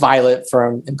Violet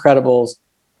from Incredibles,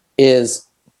 is,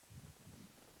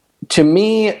 to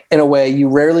me, in a way, you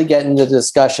rarely get into the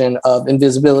discussion of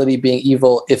invisibility being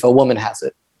evil if a woman has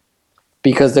it,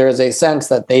 because there is a sense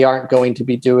that they aren't going to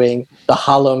be doing the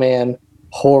Hollow Man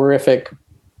horrific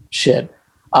shit.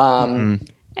 And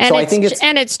so I think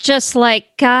it's just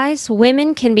like, guys,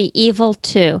 women can be evil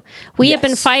too. We have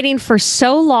been fighting for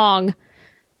so long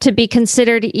to be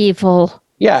considered evil.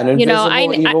 Yeah, an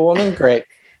invisible evil woman, great.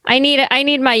 I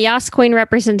need my Yas Queen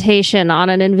representation on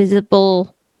an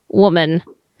invisible woman.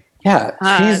 Yeah,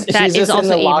 she's just in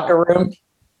the locker room,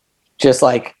 just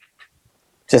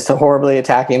horribly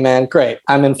attacking men. Great,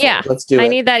 I'm in. Yeah, let's do it. I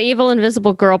need that evil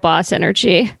invisible girl boss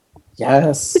energy.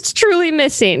 Yes, it's truly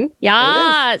missing.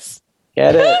 Yes,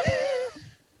 get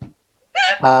it.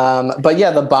 But yeah,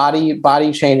 the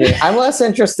body changing. I'm less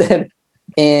interested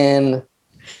in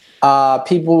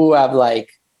people who have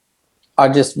are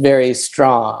just very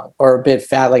strong or a bit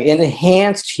fat, like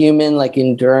enhanced human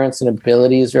endurance and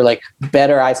abilities, or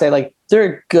better. I say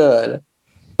they're good,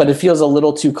 but it feels a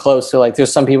little too close to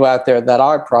there's some people out there that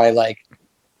are probably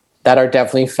that are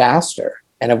definitely faster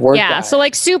and have worked. Yeah, so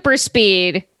super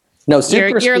speed. No,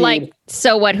 super speed. You're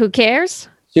so what? Who cares?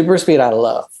 Super speed, I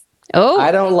love. Oh,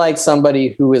 I don't like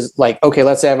somebody who is okay.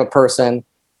 Let's say I have a person.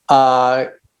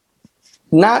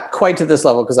 Not quite to this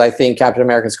level, because I think Captain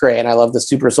America's great and I love the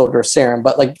super soldier serum,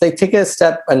 but they take a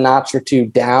notch or two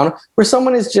down, where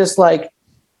someone is just a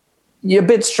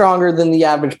bit stronger than the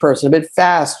average person, a bit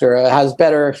faster, has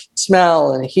better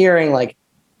smell and hearing.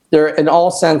 They're in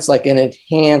all sense an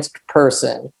enhanced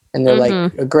person, and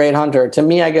they're a great hunter. To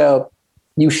me, I go,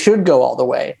 you should go all the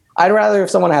way. I'd rather if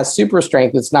someone has super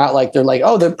strength, it's not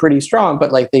they're they're pretty strong,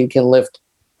 but they can lift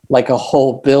a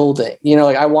whole building.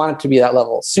 I want it to be that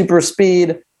level. Super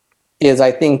speed is,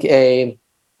 I think, a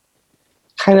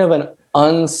kind of an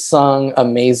unsung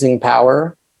amazing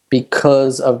power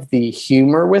because of the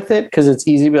humor with it. Because it's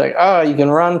easy to be like, oh, you can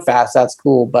run fast, that's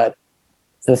cool. But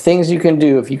the things you can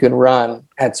do if you can run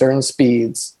at certain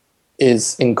speeds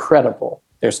is incredible.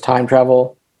 There's time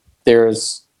travel.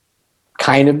 There's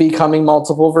kind of becoming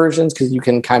multiple versions because you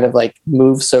can kind of like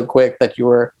move so quick that you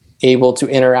are able to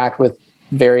interact with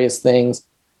various things.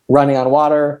 Running on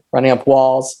water, running up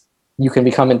walls, you can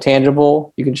become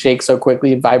intangible. You can shake so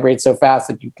quickly and vibrate so fast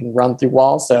that you can run through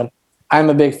walls. So I'm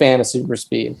a big fan of super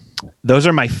speed. Those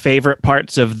are my favorite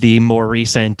parts of the more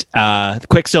recent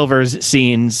Quicksilver's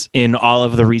scenes in all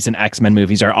of the recent X-Men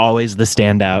movies are always the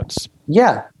standouts.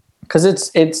 Yeah, because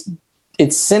it's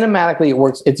cinematically, it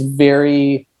works. It's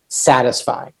very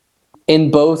satisfying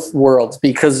in both worlds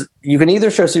because you can either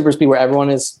show super speed where everyone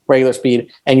is regular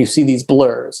speed and you see these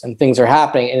blurs and things are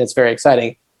happening and it's very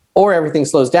exciting, or everything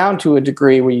slows down to a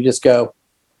degree where you just go,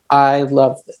 I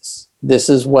love this. This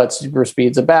is what super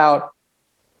speed's about.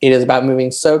 It is about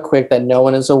moving so quick that no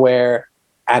one is aware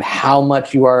at how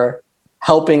much you are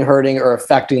helping, hurting, or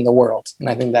affecting the world. And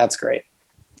I think that's great.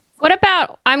 What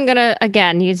about, I'm going to,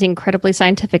 again, use the incredibly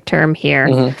scientific term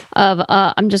here of,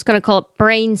 I'm just going to call it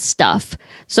brain stuff.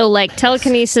 So like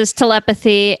telekinesis,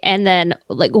 telepathy, and then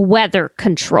like weather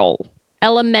control,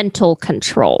 elemental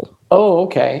control. Oh,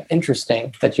 okay.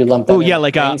 Interesting that you lumped that. Oh, in yeah.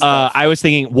 Like I was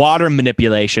thinking water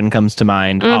manipulation comes to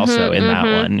mind also in that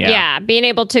one. Yeah. Yeah. Being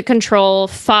able to control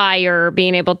fire,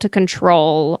 being able to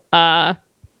control, I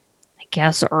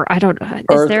guess, or I don't know.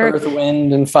 Earth,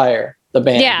 wind, and fire. The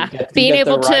band. Yeah, being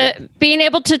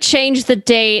able to change the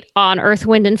date on Earth,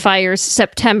 Wind, and Fire's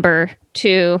September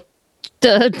to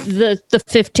the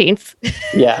 15th.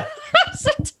 Yeah.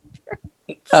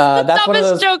 That's one of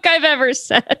those joke I've ever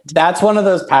said. That's one of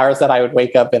those powers that I would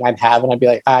wake up and I'd have, and I'd be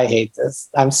like, I hate this.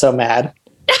 I'm so mad.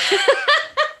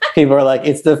 People are like,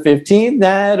 it's the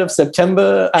 15th of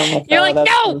September. I'm like, you're like,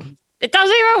 no, it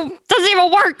doesn't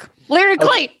even work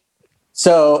lyrically.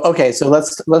 Okay. So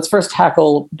let's first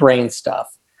tackle brain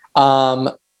stuff.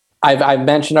 I've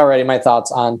mentioned already my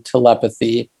thoughts on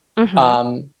telepathy.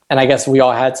 And I guess we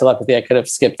all had telepathy. I could have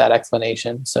skipped that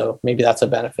explanation. So maybe that's a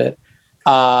benefit.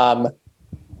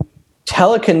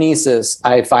 Telekinesis,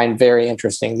 I find very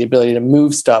interesting. The ability to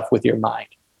move stuff with your mind.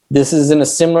 This is in a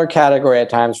similar category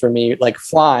at times for me, like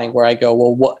flying, where I go,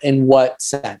 well, in what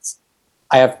sense?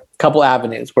 I have a couple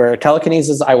avenues where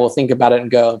telekinesis, I will think about it and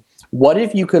go, what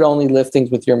if you could only lift things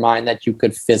with your mind that you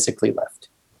could physically lift?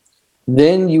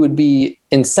 Then you would be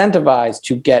incentivized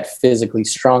to get physically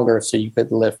stronger so you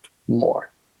could lift more.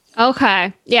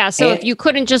 Okay. Yeah. So if you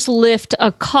couldn't just lift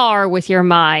a car with your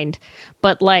mind,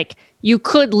 but like you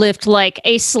could lift like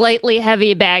a slightly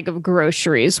heavy bag of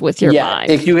groceries with your mind.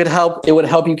 If you could help, it would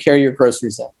help you carry your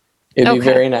groceries in. It'd be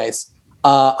very nice.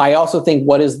 I also think,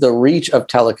 what is the reach of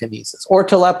telekinesis or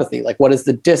telepathy? Like, what is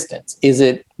the distance? Is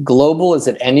it global? Is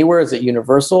it anywhere? Is it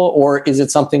universal? Or is it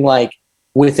something like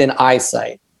within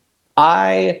eyesight?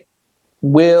 Yes,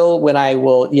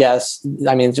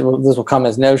 I mean, this will come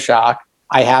as no shock.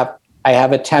 I have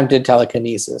attempted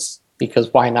telekinesis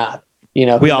because why not? You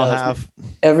know, we all have.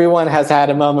 Everyone has had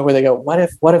a moment where they go, what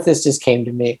if this just came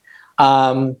to me?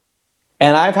 And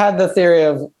I've had the theory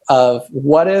of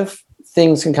what if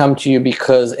things can come to you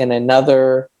because in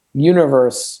another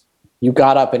universe you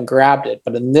got up and grabbed it,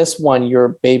 but in this one you're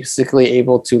basically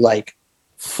able to like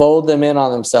fold them in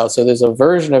on themselves. So there's a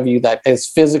version of you that is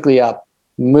physically up,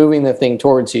 moving the thing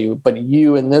towards you, but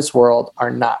you in this world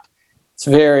are not. It's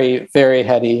very, very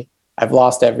heady. I've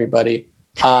lost everybody.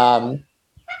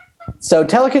 So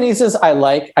telekinesis,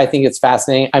 I think it's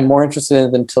fascinating. I'm more interested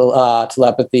in than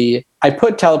telepathy. I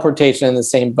put teleportation in the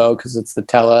same boat because it's the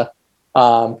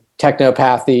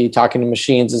technopathy, talking to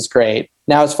machines is great.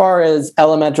 Now, as far as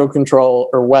elemental control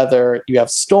or weather, you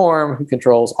have Storm, who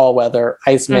controls all weather.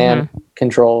 Iceman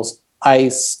controls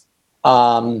ice.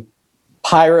 Pyro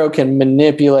can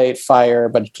manipulate fire,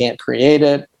 but he can't create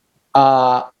it.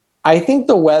 I think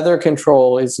the weather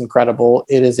control is incredible.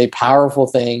 It is a powerful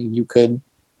thing. You could,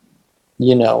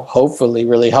 hopefully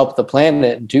really help the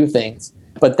planet and do things.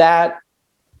 But that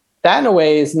in a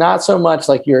way is not so much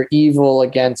like you're evil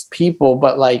against people,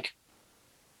 but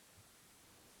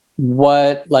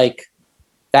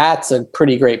that's a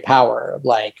pretty great power.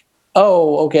 Like,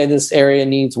 oh, okay, this area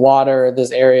needs water.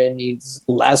 This area needs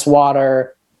less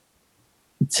water.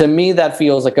 To me, that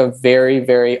feels like a very,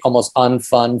 very almost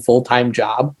unfun full-time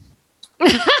job.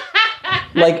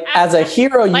 Like as a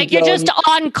hero, you're just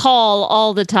on call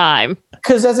all the time.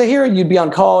 Because as a hero, you'd be on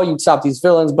call, you'd stop these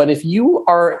villains. But if you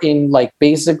are in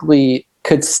basically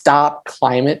could stop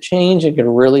climate change and could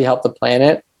really help the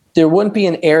planet, there wouldn't be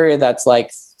an area that's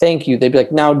thank you. They'd be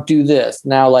like, now do this.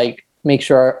 Now, like, make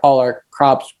sure all our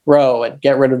crops grow and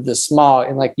get rid of the smog.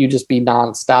 And like, you just be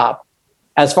nonstop.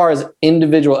 As far as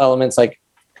individual elements like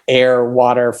air,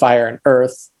 water, fire, and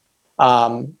earth,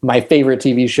 my favorite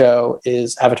TV show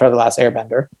is Avatar: The Last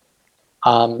Airbender.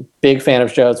 Big fan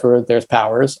of shows where there's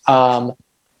powers. Of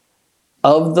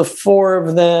the four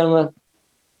of them,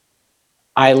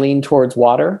 I lean towards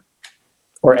water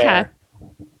or air.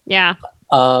 Yeah.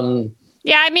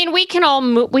 Yeah, I mean, we can all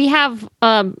move. We have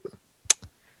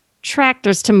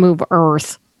tractors to move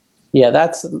earth. Yeah,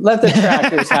 let the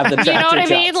tractors have the tractor You know what I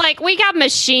mean? jobs. Like, we got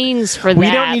machines for that.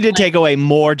 We don't need to take away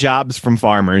more jobs from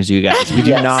farmers, you guys. We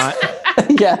do Yes. not.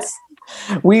 Yes.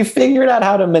 We figured out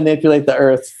how to manipulate the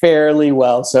earth fairly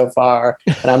well so far,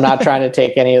 and I'm not trying to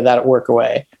take any of that work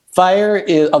away. Fire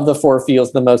is, of the four,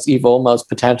 feels the most evil, most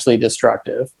potentially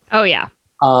destructive. Oh, yeah.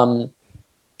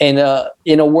 In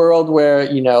a world where,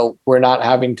 you know, we're not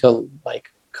having to like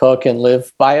cook and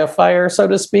live by a fire, so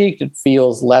to speak, it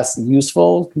feels less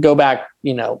useful. Go back,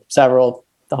 you know, several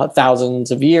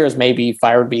thousands of years, maybe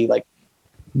fire would be like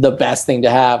the best thing to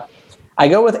have. I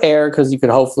go with air because you could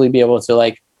hopefully be able to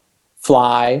like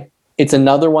fly. It's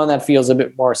another one that feels a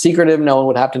bit more secretive. No one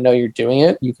would have to know you're doing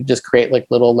it. You could just create like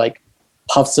little like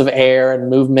puffs of air and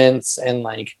movements and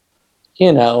like,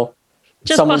 you know,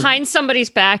 Just behind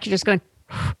somebody's back, you're just going,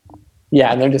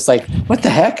 yeah, and they're just like, what the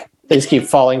heck? They just keep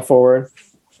falling forward.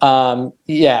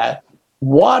 Yeah.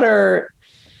 Water.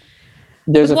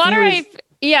 There's with a water,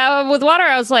 with water,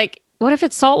 I was like, what if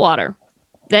it's salt water?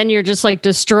 Then you're just like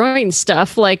destroying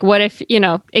stuff. Like, what if, you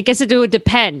know, I guess it would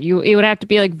depend. It would have to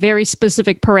be like very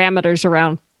specific parameters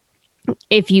around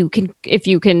if you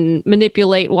can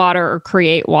manipulate water or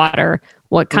create water,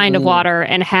 what kind of water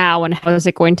and how is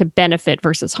it going to benefit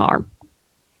versus harm?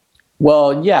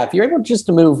 Well, yeah, if you're able just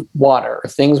to move water,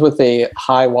 things with a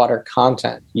high water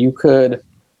content, you could.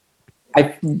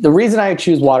 The reason I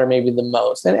choose water maybe the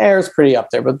most, and air is pretty up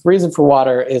there, but the reason for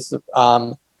water is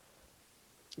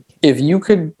if you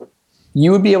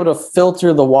would be able to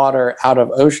filter the water out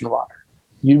of ocean water.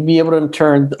 You'd be able to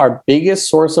turn our biggest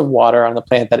source of water on the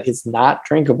planet that is not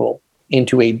drinkable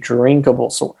into a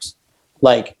drinkable source,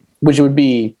 like, which would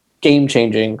be game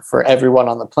changing for everyone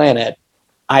on the planet.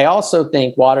 I also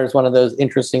think water is one of those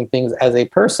interesting things as a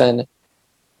person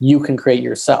you can create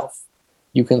yourself.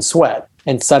 You can sweat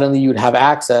and suddenly you'd have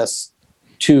access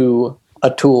to a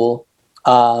tool.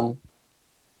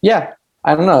 Yeah,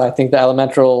 I don't know. I think the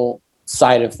elemental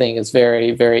side of thing is very,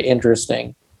 very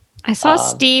interesting. I saw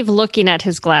Steve looking at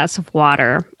his glass of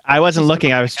water. I wasn't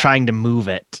looking. I was trying to move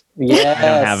it. Yes. I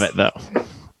don't have it, though.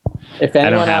 If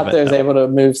anyone out there is able to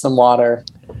move some water,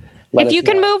 if you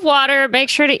can move water, make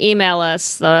sure to email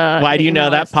us. Why do you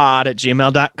know that pod at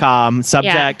gmail.com?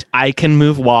 Subject, Yeah. I can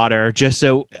move water, just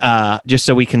so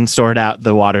we can sort out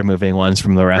the water moving ones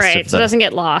from the rest right, of so it doesn't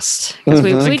get lost. 'Cause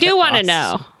we do want to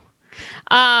know.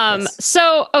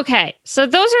 So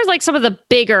those are like some of the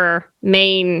bigger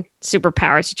main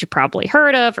superpowers that you probably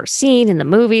heard of or seen in the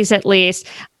movies, at least.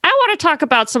 I want to talk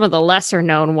about some of the lesser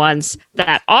known ones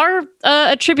that are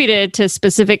attributed to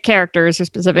specific characters or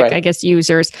specific, Right. I guess,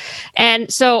 users.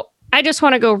 And so I just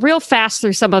want to go real fast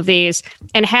through some of these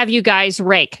and have you guys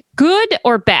rank good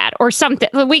or bad or something.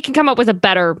 We can come up with a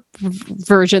better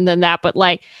version than that, but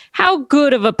like, how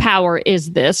good of a power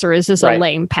is this, or is this a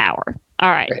lame power? All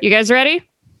right. Great. You guys ready?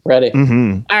 Ready.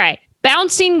 Mm-hmm. All right.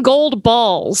 Bouncing gold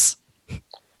balls.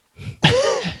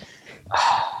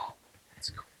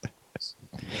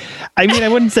 I mean, I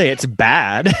wouldn't say it's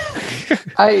bad.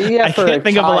 I can't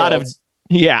think of a lot of.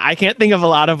 Yeah, I can't think of a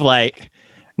lot of like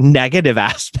negative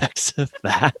aspects of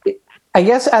that. I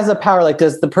guess as a power, like,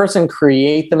 does the person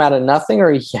create them out of nothing,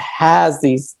 or he has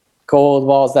these gold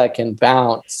balls that can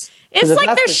bounce? It's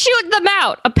like they're shooting them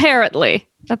out, apparently.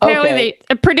 Apparently,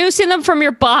 they're producing them from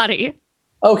your body.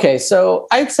 Okay, so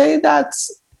I'd say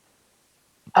that's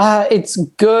it's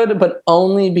good, but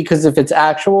only because if it's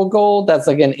actual gold, that's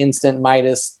like an instant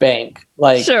Midas bank.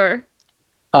 Like, Sure.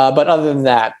 But other than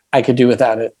that, I could do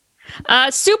without it.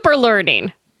 Super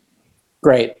learning.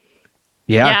 Great.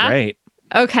 Yeah, great.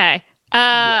 Okay.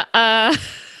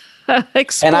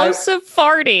 Explosive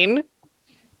farting.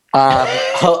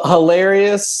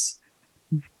 Hilarious.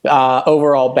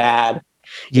 Overall bad,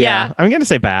 Yeah. I'm gonna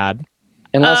say bad.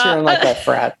 unless you're in like a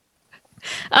frat.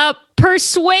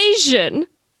 Persuasion.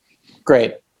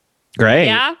 Great. Great.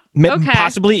 Yeah? Okay.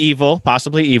 Possibly evil.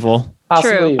 Possibly.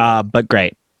 But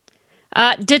great.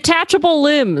 Detachable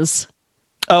limbs.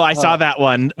 Oh, I saw that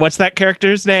one. What's that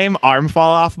character's name? Arm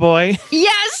fall off boy.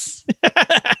 Yes.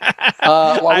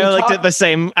 I looked at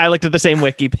the same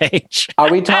wiki page.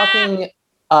 Are we talking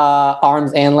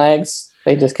arms and legs?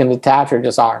 they just can detach, or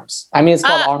just arms? I mean, it's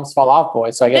called Arms Fall Off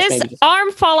Boy, so I guess This maybe just...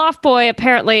 arm fall off boy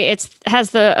apparently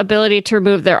has the ability to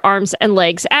remove their arms and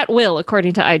legs at will,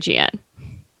 according to IGN.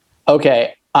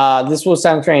 Okay, this will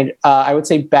sound strange. I would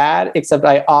say bad, except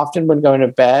I often, when going to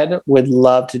bed, would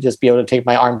love to just be able to take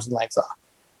my arms and legs off.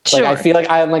 Sure. Like, I feel like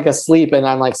I'm like asleep, and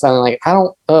I'm like suddenly like, I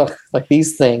don't, like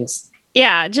these things.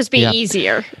 Yeah, just be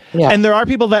easier. Yeah. And there are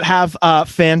people that have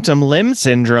phantom limb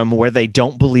syndrome where they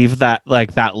don't believe that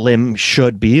like that limb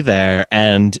should be there,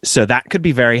 and so that could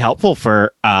be very helpful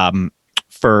for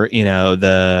you know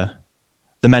the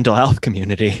mental health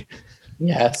community.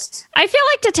 Yes. I feel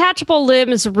like detachable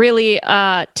limbs really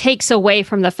takes away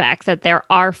from the fact that there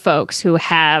are folks who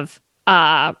have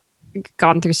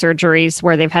gone through surgeries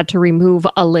where they've had to remove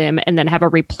a limb and then have a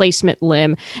replacement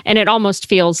limb, and it almost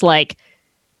feels like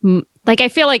I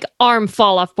feel like arm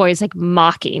fall off boy is like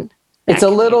mocking. It's a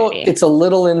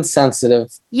little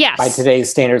insensitive. Yes. By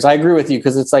today's standards. I agree with you,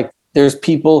 because it's like there's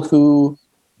people who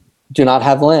do not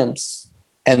have limbs,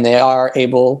 and they are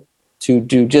able to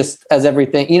do just as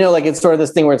everything. You know, like it's sort of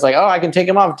this thing where it's like, oh, I can take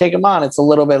them off, take them on. It's a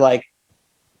little bit like,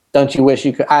 don't you wish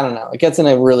you could? I don't know. It gets in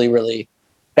a really, really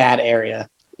bad area.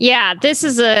 Yeah, this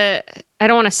is I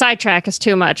don't want to sidetrack us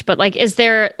too much, but like,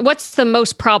 what's the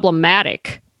most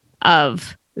problematic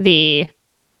of the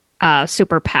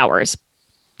superpowers?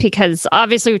 Because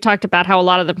obviously we talked about how a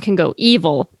lot of them can go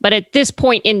evil, but at this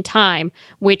point in time,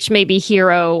 which maybe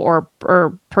hero or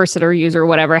person or user or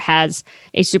whatever has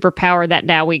a superpower that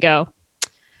now we go,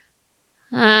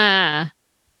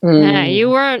 you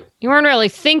weren't really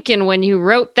thinking when you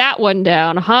wrote that one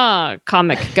down, huh,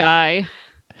 comic guy?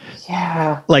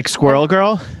 Yeah. Like Squirrel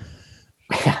Girl?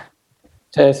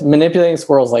 Just manipulating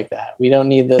squirrels like that. We don't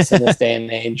need this in this day and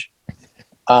age.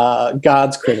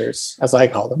 God's critters, as I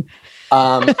call them.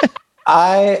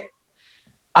 I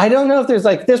don't know if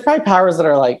there's probably powers that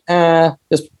are like,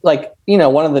 just like, you know,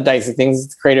 one of the dicey things,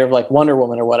 the creator of like Wonder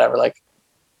Woman or whatever, like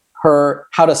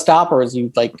how to stop her is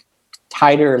you like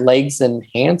tied her legs and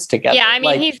hands together. Yeah, I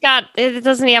mean,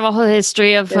 doesn't he have a whole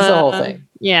history of the whole thing.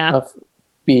 Yeah. Of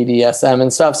BDSM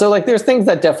and stuff. So like there's things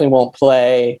that definitely won't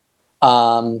play. But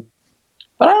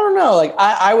I don't know. Like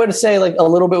I would say like a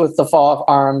little bit with the fall off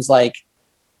arms, like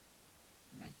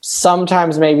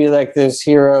sometimes maybe like there's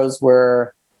heroes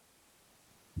where,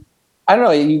 I don't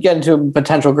know, you get into a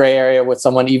potential gray area with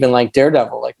someone even like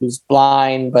Daredevil, like who's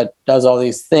blind but does all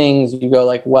these things. You go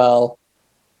like, well,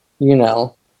 you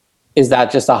know, is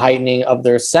that just a heightening of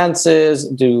their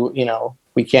senses?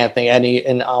 We can't think any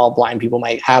and all blind people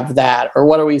might have that, or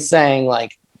what are we saying?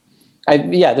 Like,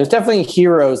 there's definitely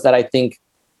heroes that I think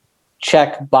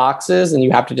check boxes, and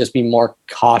you have to just be more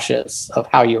cautious of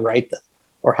how you write them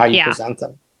or how you present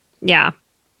them. Yeah.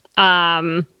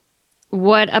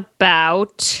 What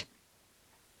about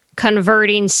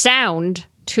converting sound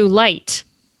to light?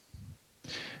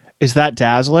 Is that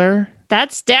Dazzler?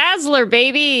 That's Dazzler,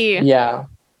 baby. Yeah.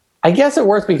 I guess it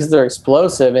works because they're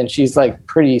explosive, and she's like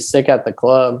pretty sick at the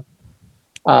club.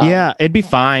 Yeah, it'd be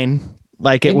fine.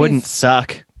 Like it wouldn't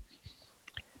suck.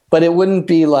 But it wouldn't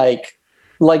be like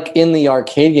in the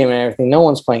arcade game and everything. No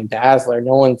one's playing Dazzler.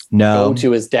 No one's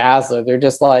go-to is Dazzler. They're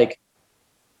just like,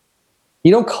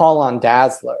 you don't call on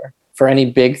Dazzler for any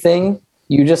big thing.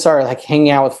 You just are like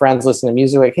hanging out with friends, listening to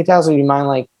music. Like, hey, Dazzler, do you mind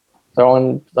like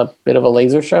throwing a bit of a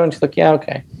laser show? And she's like, yeah,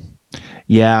 okay.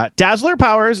 Yeah, Dazzler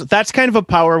powers, that's kind of a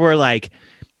power where like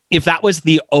if that was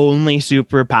the only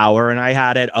superpower and I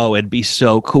had it, it'd be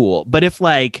so cool. But if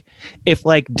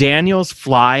Daniel's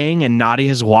flying and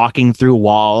Nadia's walking through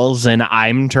walls and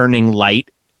I'm turning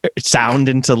sound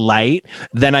into light,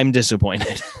 then I'm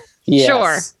disappointed.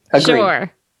 Yes.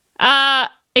 Sure.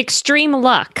 Extreme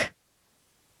luck.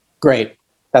 Great.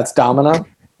 That's Domino.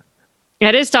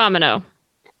 It is Domino.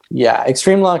 Yeah,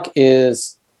 extreme luck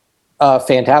is a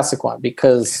fantastic one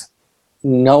because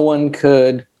no one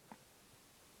could,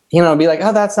 be like,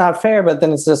 oh, that's not fair. But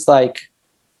then it's just like,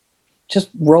 just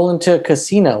roll into a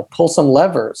casino, pull some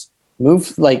levers,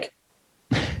 move, like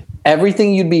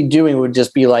everything you'd be doing would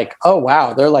just be like, oh,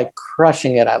 wow, they're like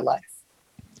crushing it at life.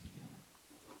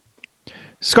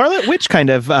 Scarlet Witch kind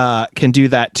of can do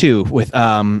that too with,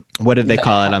 what did they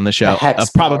call it on the show?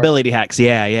 Probability hacks.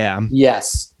 Yeah.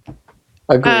 Yes.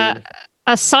 Agreed.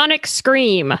 A sonic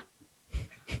scream.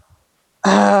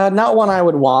 Not one I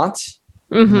would want,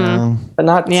 but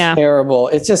not terrible.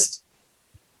 It's just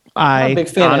I'm a big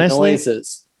fan of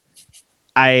noises.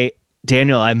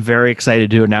 Daniel, I'm very excited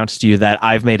to announce to you that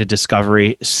I've made a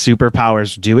discovery.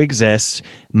 Superpowers do exist.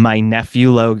 My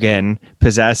nephew Logan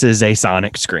possesses a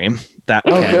sonic scream that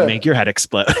can make your head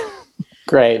explode.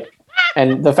 Great.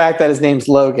 And the fact that his name's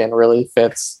Logan really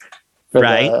fits for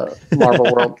Right. the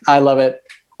Marvel world. I love it.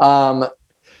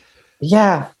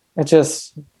 Yeah,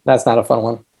 that's not a fun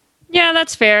one. Yeah,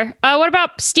 that's fair. What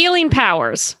about stealing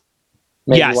powers?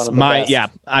 Maybe Yes, one of the best. yeah,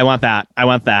 I want that.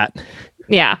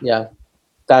 Yeah. Yeah.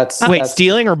 That's Wait, that's,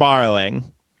 stealing or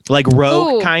borrowing? Like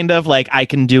rogue, Ooh. kind of like I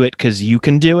can do it because you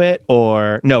can do it,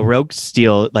 or no, rogue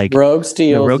steal like Rogue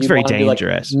steals. Rogue's you very wanna do, like,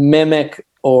 dangerous. mimic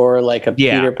or like a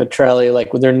Yeah. Peter Petrelli,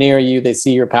 like when they're near you, they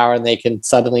see your power and they can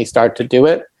suddenly start to do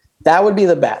it. That would be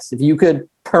the best. If you could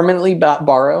permanently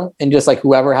borrow and just like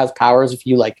whoever has powers, if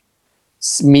you like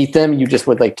meet them, you just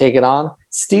would like take it on.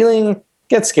 Stealing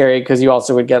gets scary because you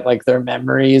also would get like their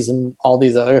memories and all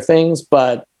these other things,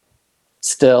 but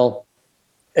still,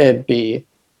 it'd be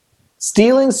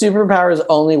stealing superpowers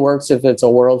only works if it's a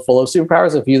world full of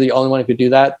superpowers. If you're the only one who could do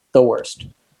that, the worst.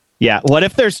 Yeah. What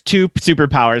if there's two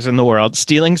superpowers in the world?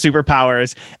 Stealing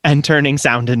superpowers and turning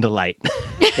sound into light.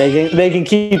 They can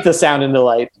keep the sound into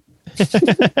light.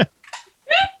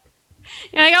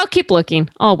 Yeah, I'll keep looking.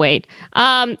 I'll wait.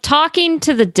 Talking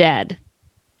to the dead.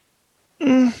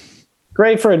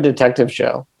 Great for a detective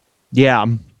show. Yeah.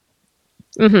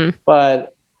 Mm-hmm.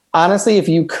 But honestly, if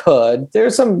you could,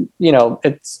 there's some,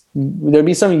 there'd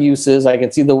be some uses. I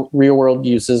can see the real world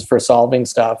uses for solving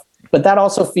stuff. But that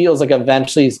also feels like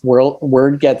eventually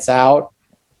word gets out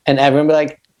and everyone be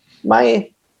like,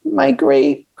 my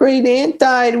great aunt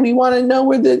died. We want to know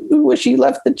where she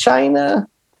left the china.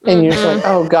 And you're just like,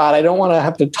 oh God, I don't want to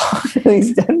have to talk to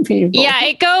these dead people. Yeah,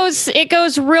 it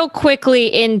goes real quickly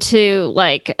into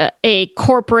like a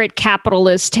corporate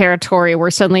capitalist territory where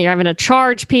suddenly you're having to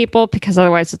charge people because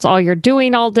otherwise it's all you're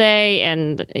doing all day.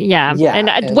 And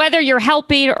and whether you're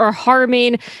helping or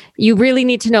harming, you really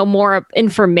need to know more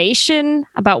information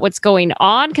about what's going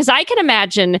on. Because I can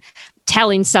imagine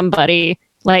telling somebody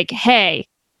like, hey,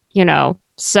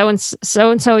 so and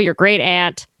so, your great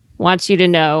aunt wants you to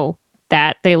know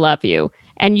that they love you,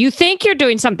 and you think you're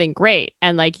doing something great,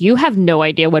 and like you have no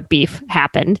idea what beef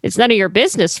happened. It's none of your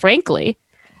business, frankly.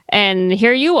 And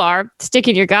here you are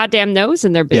sticking your goddamn nose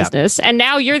in their business, and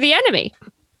now you're the enemy.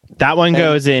 That one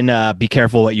goes in be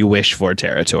careful what you wish for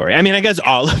territory. I mean, I guess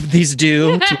all of these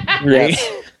do.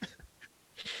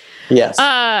 Yes.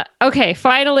 Okay,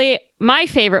 finally, my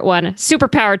favorite one,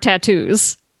 superpower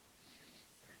tattoos.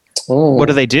 Ooh. What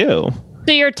do they do?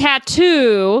 So your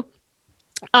tattoo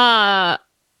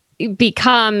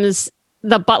becomes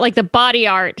the body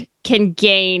art can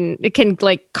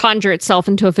conjure itself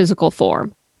into a physical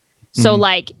form. So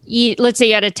like let's say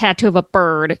you had a tattoo of a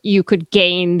bird, you could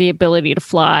gain the ability to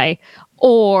fly,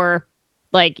 or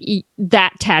like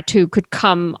that tattoo could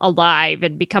come alive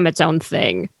and become its own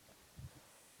thing.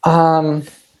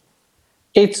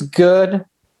 It's good.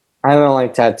 I don't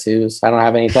like tattoos. I don't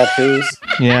have any tattoos.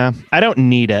 Yeah, I don't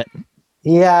need it.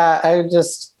 Yeah,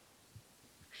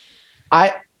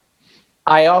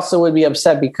 I also would be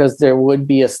upset because there would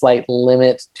be a slight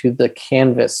limit to the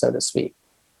canvas, so to speak.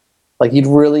 Like you'd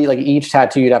really like each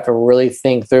tattoo, you'd have to really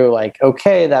think through like,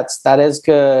 okay, that is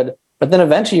good. But then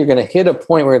eventually you're going to hit a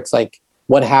point where it's like,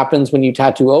 what happens when you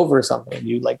tattoo over something?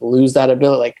 You like lose that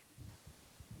ability. Like,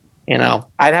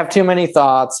 I'd have too many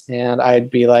thoughts and I'd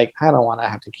be like, I don't want to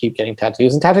have to keep getting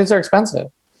tattoos, and tattoos are expensive.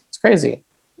 It's crazy.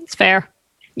 It's fair.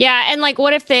 Yeah. And like,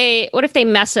 what if they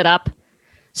mess it up?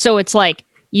 So it's like,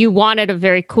 you wanted a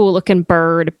very cool looking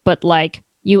bird, but like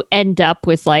you end up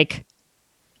with like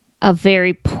a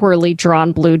very poorly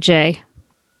drawn blue jay.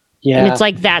 Yeah. And it's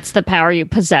like, that's the power you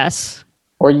possess.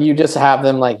 Or you just have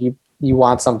them like you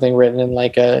want something written in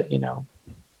like a,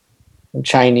 in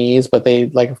Chinese, but they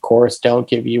like, of course, don't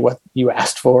give you what you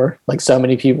asked for. Like so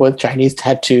many people with Chinese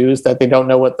tattoos that they don't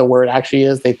know what the word actually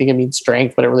is. They think it means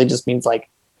strength, but it really just means like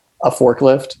a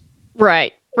forklift.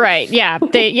 Right. Yeah.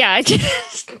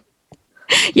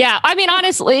 Yeah. I mean,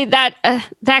 honestly,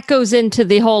 that goes into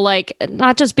the whole, like,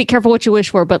 not just be careful what you wish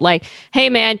for, but like, hey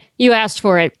man, you asked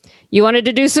for it. You wanted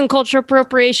to do some cultural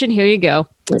appropriation. Here you go.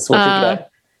 That's what you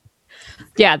get.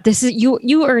 Yeah. This is,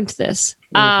 you earned this.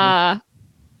 Mm-hmm.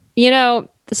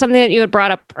 Something that you had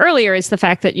brought up earlier is the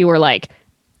fact that you were like,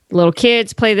 little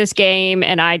kids play this game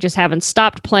and I just haven't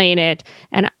stopped playing it.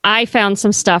 And I found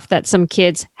some stuff that some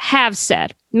kids have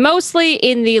said, mostly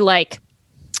in the like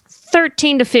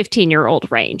 13 to 15-year-old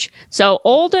range. So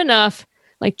old enough,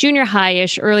 like junior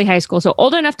high-ish, early high school. So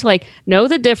old enough to like know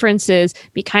the differences,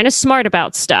 be kind of smart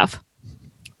about stuff,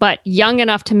 but young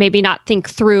enough to maybe not think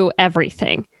through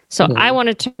everything. So I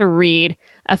wanted to read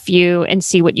a few and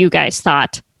see what you guys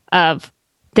thought of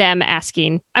them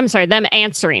answering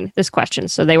this question.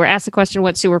 So they were asked the question,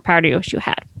 what superpower do you wish you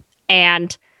had?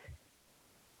 And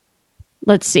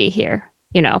let's see here,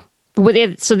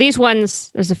 So these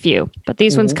ones, there's a few, but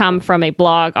these ones come from a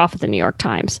blog off of the New York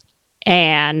Times.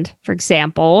 And for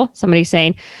example, somebody's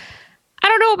saying, I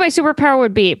don't know what my superpower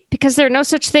would be because there are no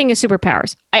such thing as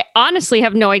superpowers. I honestly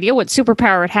have no idea what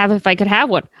superpower I'd have if I could have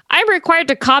one. I'm required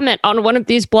to comment on one of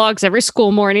these blogs every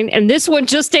school morning, and this one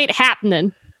just ain't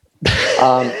happening.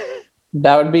 That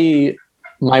would be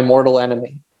my mortal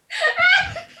enemy.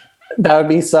 That would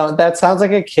be that sounds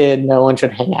like a kid no one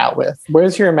should hang out with.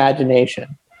 Where's your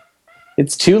imagination?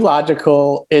 It's too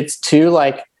logical. It's too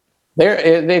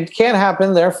it can't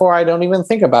happen. Therefore, I don't even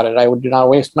think about it. I would not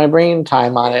waste my brain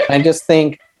time on it. I just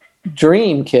think,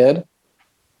 dream, kid.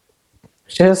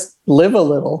 Just live a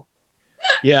little.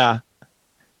 Yeah.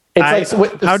 It's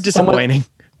how disappointing.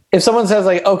 If someone says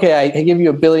like, okay, I give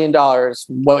you $1 billion,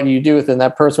 what would you do with it? And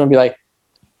that person would be like,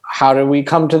 how did we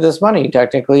come to this money?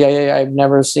 Technically, I've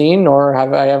never seen or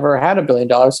have I ever had $1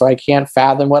 billion, so I can't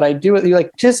fathom what I do with you.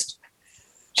 Like, just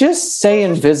say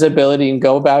invisibility and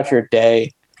go about your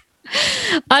day.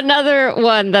 Another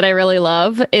one that I really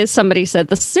love is somebody said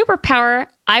the superpower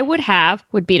I would have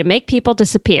would be to make people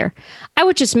disappear. I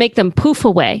would just make them poof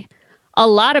away. A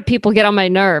lot of people get on my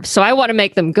nerves, so I want to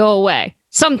make them go away.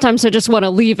 Sometimes I just want to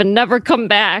leave and never come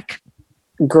back.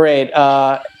 Great.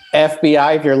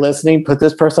 FBI, if you're listening, put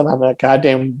this person on the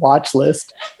goddamn watch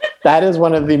list. That is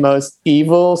one of the most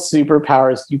evil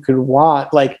superpowers you could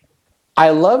want. Like,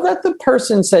 I love that the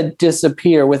person said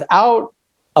disappear without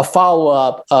a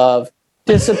follow-up of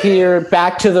disappear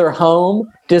back to their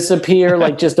home, disappear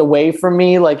like just away from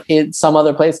me, like in some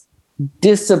other place.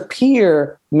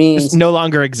 Disappear means just no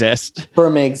longer exist.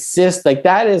 From exist. Like,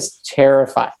 that is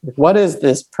terrifying. What is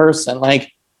this person?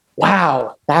 Like,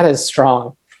 wow, that is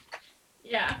strong.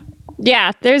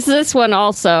 Yeah, there's this one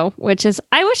also, which is,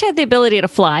 I wish I had the ability to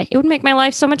fly. It would make my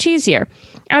life so much easier.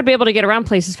 I would be able to get around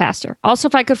places faster. Also,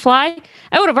 if I could fly,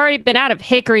 I would have already been out of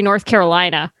Hickory, North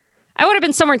Carolina. I would have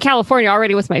been somewhere in California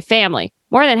already with my family.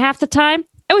 More than half the time,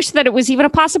 I wish that it was even a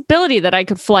possibility that I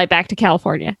could fly back to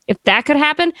California. If that could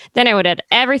happen, then I would have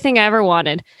everything I ever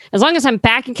wanted. As long as I'm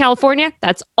back in California,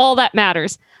 that's all that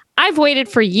matters. I've waited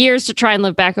for years to try and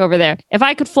live back over there. If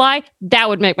I could fly, that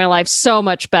would make my life so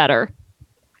much better.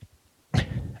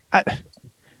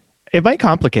 It might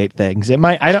complicate things. It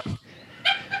might.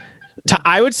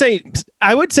 I would say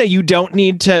you don't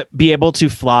need to be able to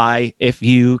fly if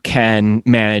you can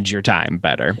manage your time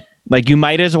better. Like, you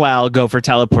might as well go for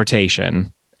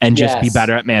teleportation and just be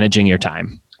better at managing your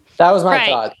time. That was my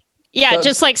thought. Yeah, so,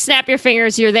 just like snap your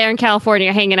fingers. You're there in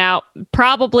California hanging out,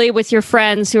 probably with your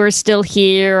friends who are still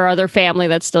here or other family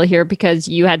that's still here because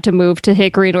you had to move to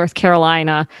Hickory, North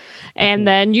Carolina. And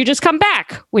then you just come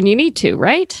back when you need to,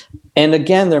 right? And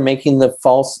again, they're making the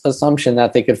false assumption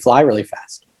that they could fly really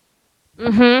fast.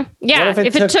 Mm-hmm. Yeah. What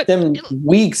if it took them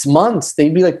weeks, months?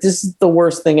 They'd be like, this is the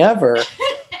worst thing ever.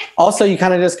 Also, you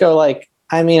kind of just go like,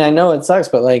 I mean, I know it sucks,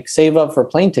 but like, save up for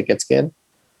plane tickets, kid.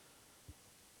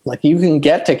 Like, you can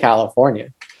get to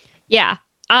California. Yeah.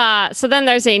 So then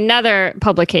there's another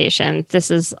publication. This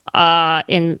is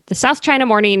in the South China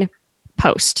Morning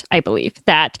Post, I believe,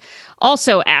 that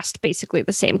also asked basically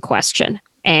the same question.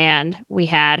 And we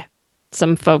had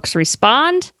some folks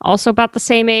respond also about the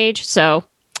same age. So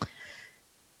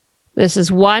this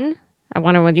is one. I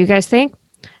wonder what you guys think.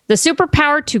 The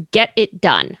superpower to get it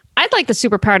done. I'd like the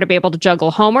superpower to be able to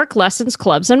juggle homework, lessons,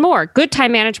 clubs, and more. Good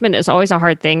time management is always a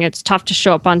hard thing. It's tough to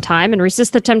show up on time and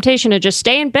resist the temptation to just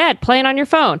stay in bed playing on your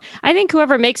phone. I think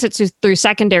whoever makes it through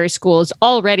secondary school is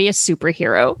already a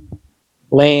superhero.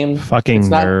 Lame. Fucking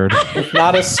nerd. It's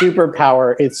not a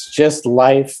superpower. It's just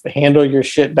life. Handle your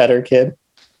shit better, kid.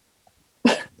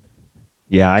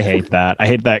 Yeah, I hate that. I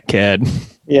hate that kid.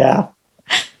 Yeah.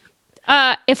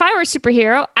 If I were a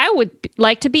superhero, I would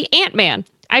like to be Ant-Man.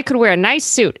 I could wear a nice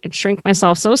suit and shrink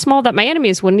myself so small that my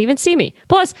enemies wouldn't even see me.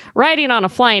 Plus, riding on a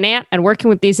flying ant and working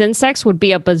with these insects would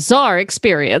be a bizarre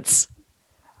experience.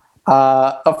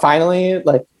 Finally,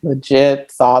 like,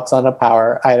 legit thoughts on a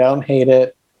power. I don't hate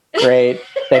it. Great.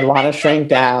 They want to shrink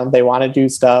down. They want to do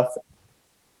stuff.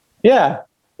 Yeah.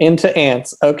 Into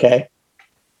ants. Okay.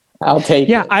 I'll take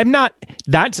it. I'm not.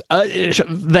 That's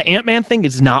the Ant-Man thing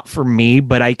is not for me,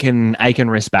 but I can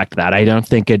respect that. I don't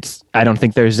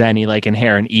think there's any like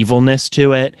inherent evilness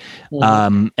to it,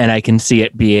 and I can see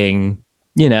it being,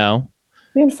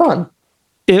 being fun,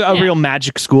 a real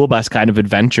magic school bus kind of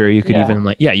adventure. You could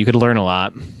even you could learn a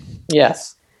lot.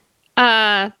 Yes.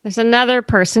 There's another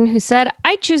person who said,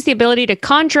 I choose the ability to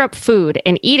conjure up food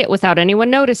and eat it without anyone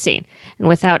noticing and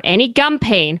without any gum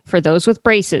pain for those with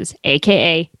braces,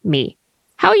 aka me.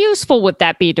 How useful would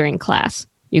that be during class?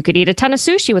 You could eat a ton of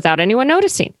sushi without anyone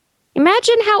noticing.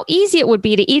 Imagine how easy it would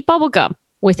be to eat bubblegum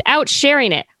without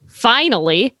sharing it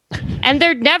finally, and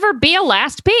there'd never be a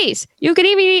last piece. You could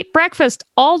even eat breakfast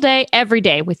all day, every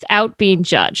day without being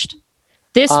judged.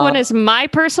 This one is my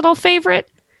personal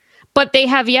favorite, but they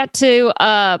have yet to,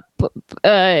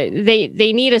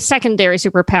 they need a secondary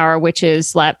superpower, which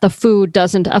is that the food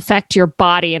doesn't affect your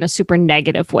body in a super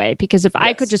negative way. Because if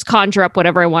I could just conjure up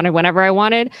whatever I wanted, whenever I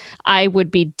wanted, I would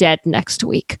be dead next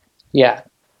week. Yeah.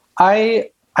 I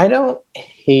don't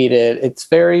hate it. It's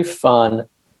very fun.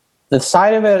 The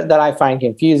side of it that I find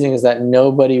confusing is that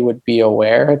nobody would be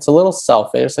aware. It's a little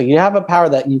selfish. Like you have a power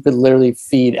that you could literally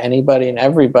feed anybody and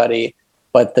everybody,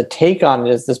 but the take on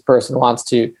it is this person wants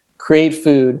to create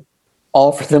food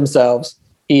all for themselves,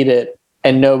 eat it,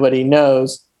 and nobody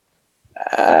knows.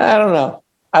 I don't know.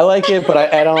 I like it, but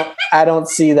I don't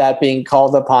see that being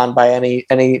called upon by any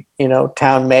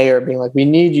town mayor being like, we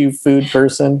need you, food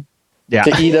person,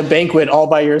 to eat a banquet all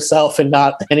by yourself and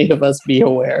not any of us be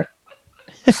aware.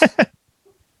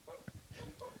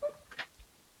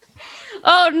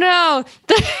 Oh no,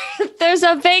 there's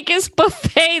a Vegas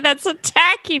buffet that's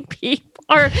attacking people.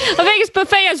 Or a Vegas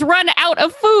buffet has run out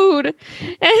of food and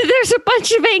there's a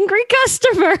bunch of angry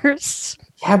customers.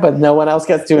 Yeah, but no one else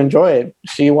gets to enjoy it.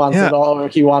 She wants it all, or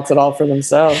he wants it all for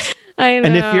themselves. I know.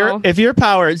 And if your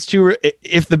power is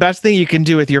if the best thing you can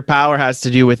do with your power has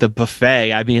to do with a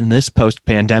buffet, I mean, this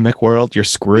post-pandemic world, you're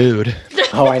screwed.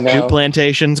 Oh, I know. Food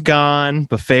plantation's gone.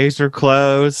 Buffets are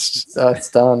closed. So it's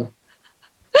done.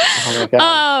 Oh my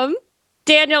God.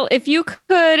 Daniel, if you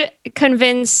could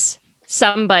convince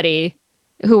somebody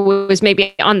who was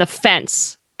maybe on the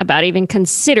fence about even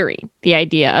considering the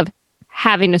idea of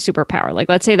having a superpower, like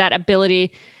let's say that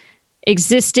ability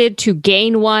existed to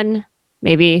gain one,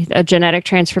 maybe a genetic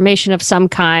transformation of some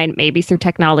kind, maybe through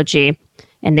technology,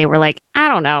 and they were like, I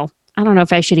don't know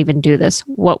if I should even do this.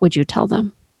 What would you tell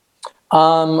them?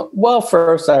 Well,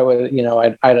 first I would,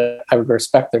 I would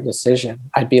respect their decision.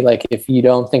 I'd be like, if you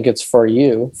don't think it's for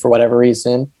you, for whatever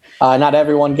reason, not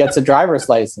everyone gets a driver's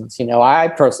license. I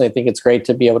personally think it's great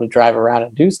to be able to drive around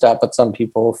and do stuff, but some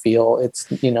people feel it's,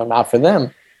 not for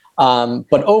them.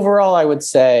 But overall, I would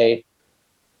say,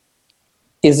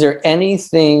 is there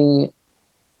anything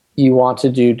you want to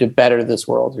do to better this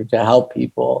world or to help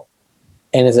people?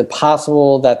 And is it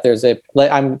possible that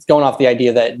I'm going off the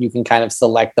idea that you can kind of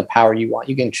select the power you want.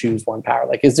 You can choose one power.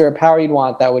 Like, is there a power you'd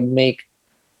want that would make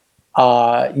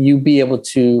you be able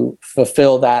to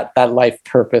fulfill that life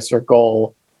purpose or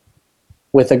goal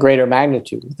with a greater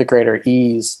magnitude, with a greater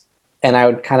ease? And I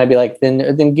would kind of be like,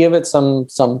 then give it some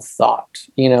thought.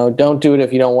 Don't do it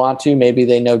if you don't want to. Maybe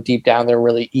they know deep down they're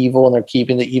really evil and they're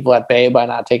keeping the evil at bay by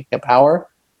not taking a power.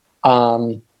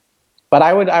 But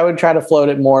I would try to float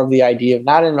it more of the idea of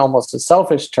not in almost a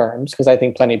selfish terms, because I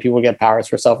think plenty of people get powers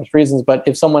for selfish reasons. But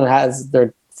if someone has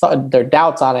their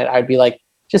doubts on it, I'd be like,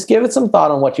 just give it some thought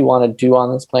on what you want to do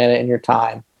on this planet in your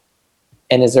time.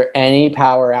 And is there any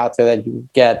power out there that you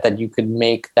get that you could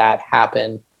make that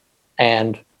happen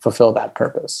and fulfill that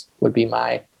purpose? Would be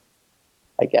my,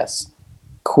 I guess,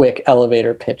 quick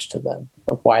elevator pitch to them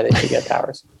of why they should get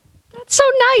powers. That's so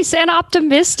nice and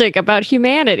optimistic about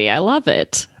humanity. I love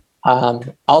it.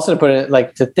 Also to put it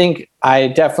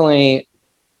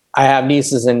I have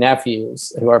nieces and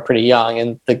nephews who are pretty young,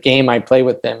 and the game I play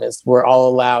with them is we're all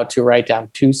allowed to write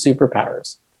down 2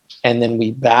 superpowers, and then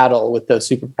we battle with those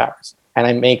superpowers, and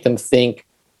I make them think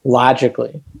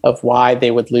logically of why they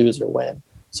would lose or win.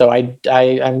 So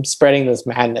I'm spreading this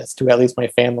madness to at least my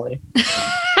family.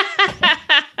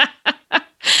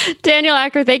 Daniel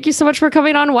Acker, thank you so much for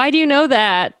coming on. Why do you know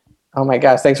that? Oh my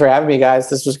gosh, thanks for having me, guys.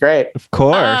 This was great. Of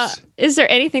course. Is there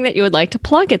anything that you would like to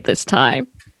plug at this time?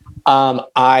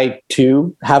 I,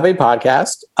 too, have a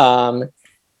podcast.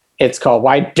 It's called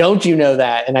Why Don't You Know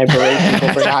That? And I berate people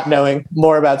for not knowing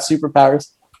more about superpowers.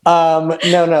 I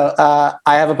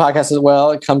have a podcast as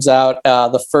well. It comes out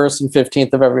the 1st and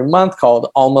 15th of every month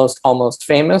called Almost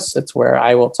Famous. It's where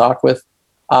I will talk with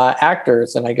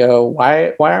actors and I go,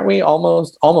 why aren't we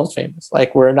almost famous?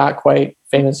 Like, we're not quite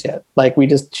famous yet. Like, we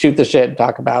just shoot the shit and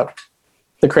talk about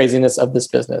the craziness of this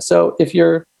business. So if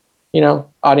your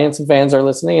audience and fans are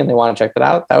listening and they want to check that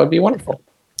out, that would be wonderful.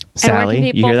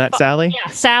 Sally, you hear that, Sally? Yeah,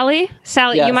 Sally,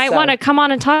 yeah, you might want to come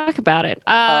on and talk about it.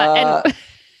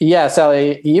 Yeah,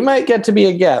 Sally, you might get to be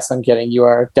a guest. I'm kidding. You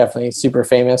are definitely super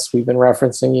famous. We've been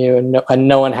referencing you, and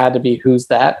no one had to be who's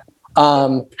that.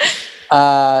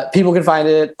 People can find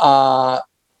it.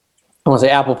 I want to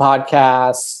say Apple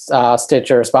Podcasts,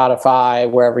 Stitcher, Spotify,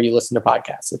 wherever you listen to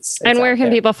podcasts. It's and where can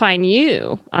there. people find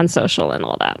you on social and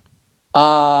all that?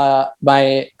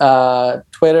 My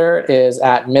Twitter is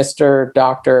at Mr.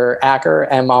 Dr. Acker,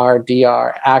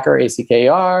 MRDR Acker,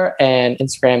 ACKR, and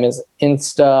Instagram is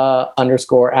Insta_Acker,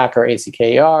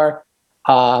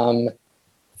 ACKR.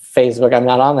 Facebook, I'm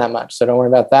not on that much, so don't worry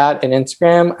about that. And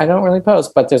Instagram, I don't really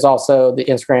post, but there's also the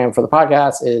Instagram for the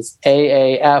podcast is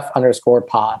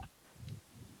AAF_pod.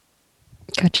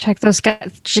 Go check those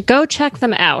guys. Go check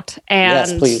them out. And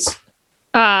yes, please.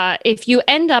 If you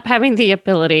end up having the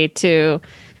ability to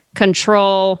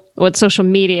control what social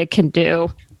media can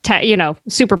do,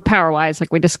 superpower wise,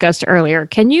 like we discussed earlier,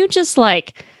 can you just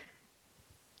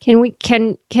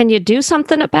can you do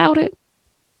something about it?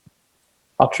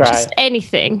 I'll try. Just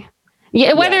anything.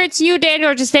 Yeah, whether it's you, Daniel,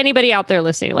 or just anybody out there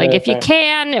listening. If you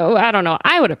can, I don't know.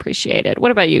 I would appreciate it. What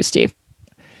about you, Steve?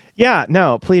 Yeah,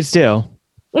 no, please do.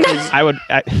 I would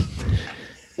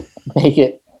make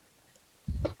it.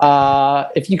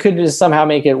 If you could just somehow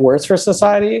make it worse for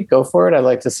society, go for it. I'd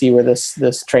like to see where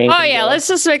this train. Oh yeah, let's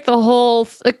just make the whole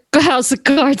House of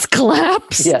Cards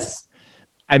collapse. Yes.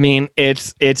 I mean,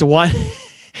 it's one.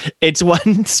 It's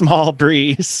one small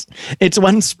breeze. It's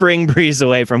one spring breeze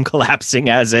away from collapsing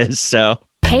as is, so.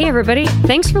 Hey everybody,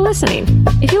 thanks for listening.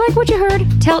 If you like what you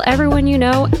heard, tell everyone you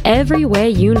know every way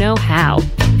you know how.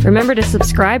 Remember to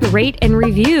subscribe, rate, and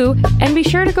review, and be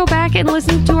sure to go back and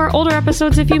listen to our older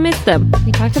episodes if you missed them.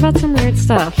 We talked about some weird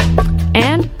stuff.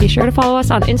 And be sure to follow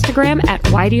us on Instagram at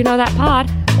Why Do You Know That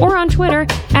Pod, or on Twitter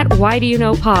at Why Do You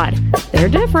Know Pod. They're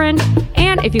different.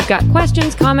 And if you've got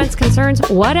questions, comments, concerns,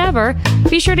 whatever,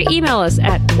 be sure to email us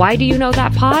at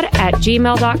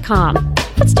whydouyknowthatpod@gmail.com.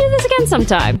 Let's do this again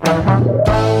sometime.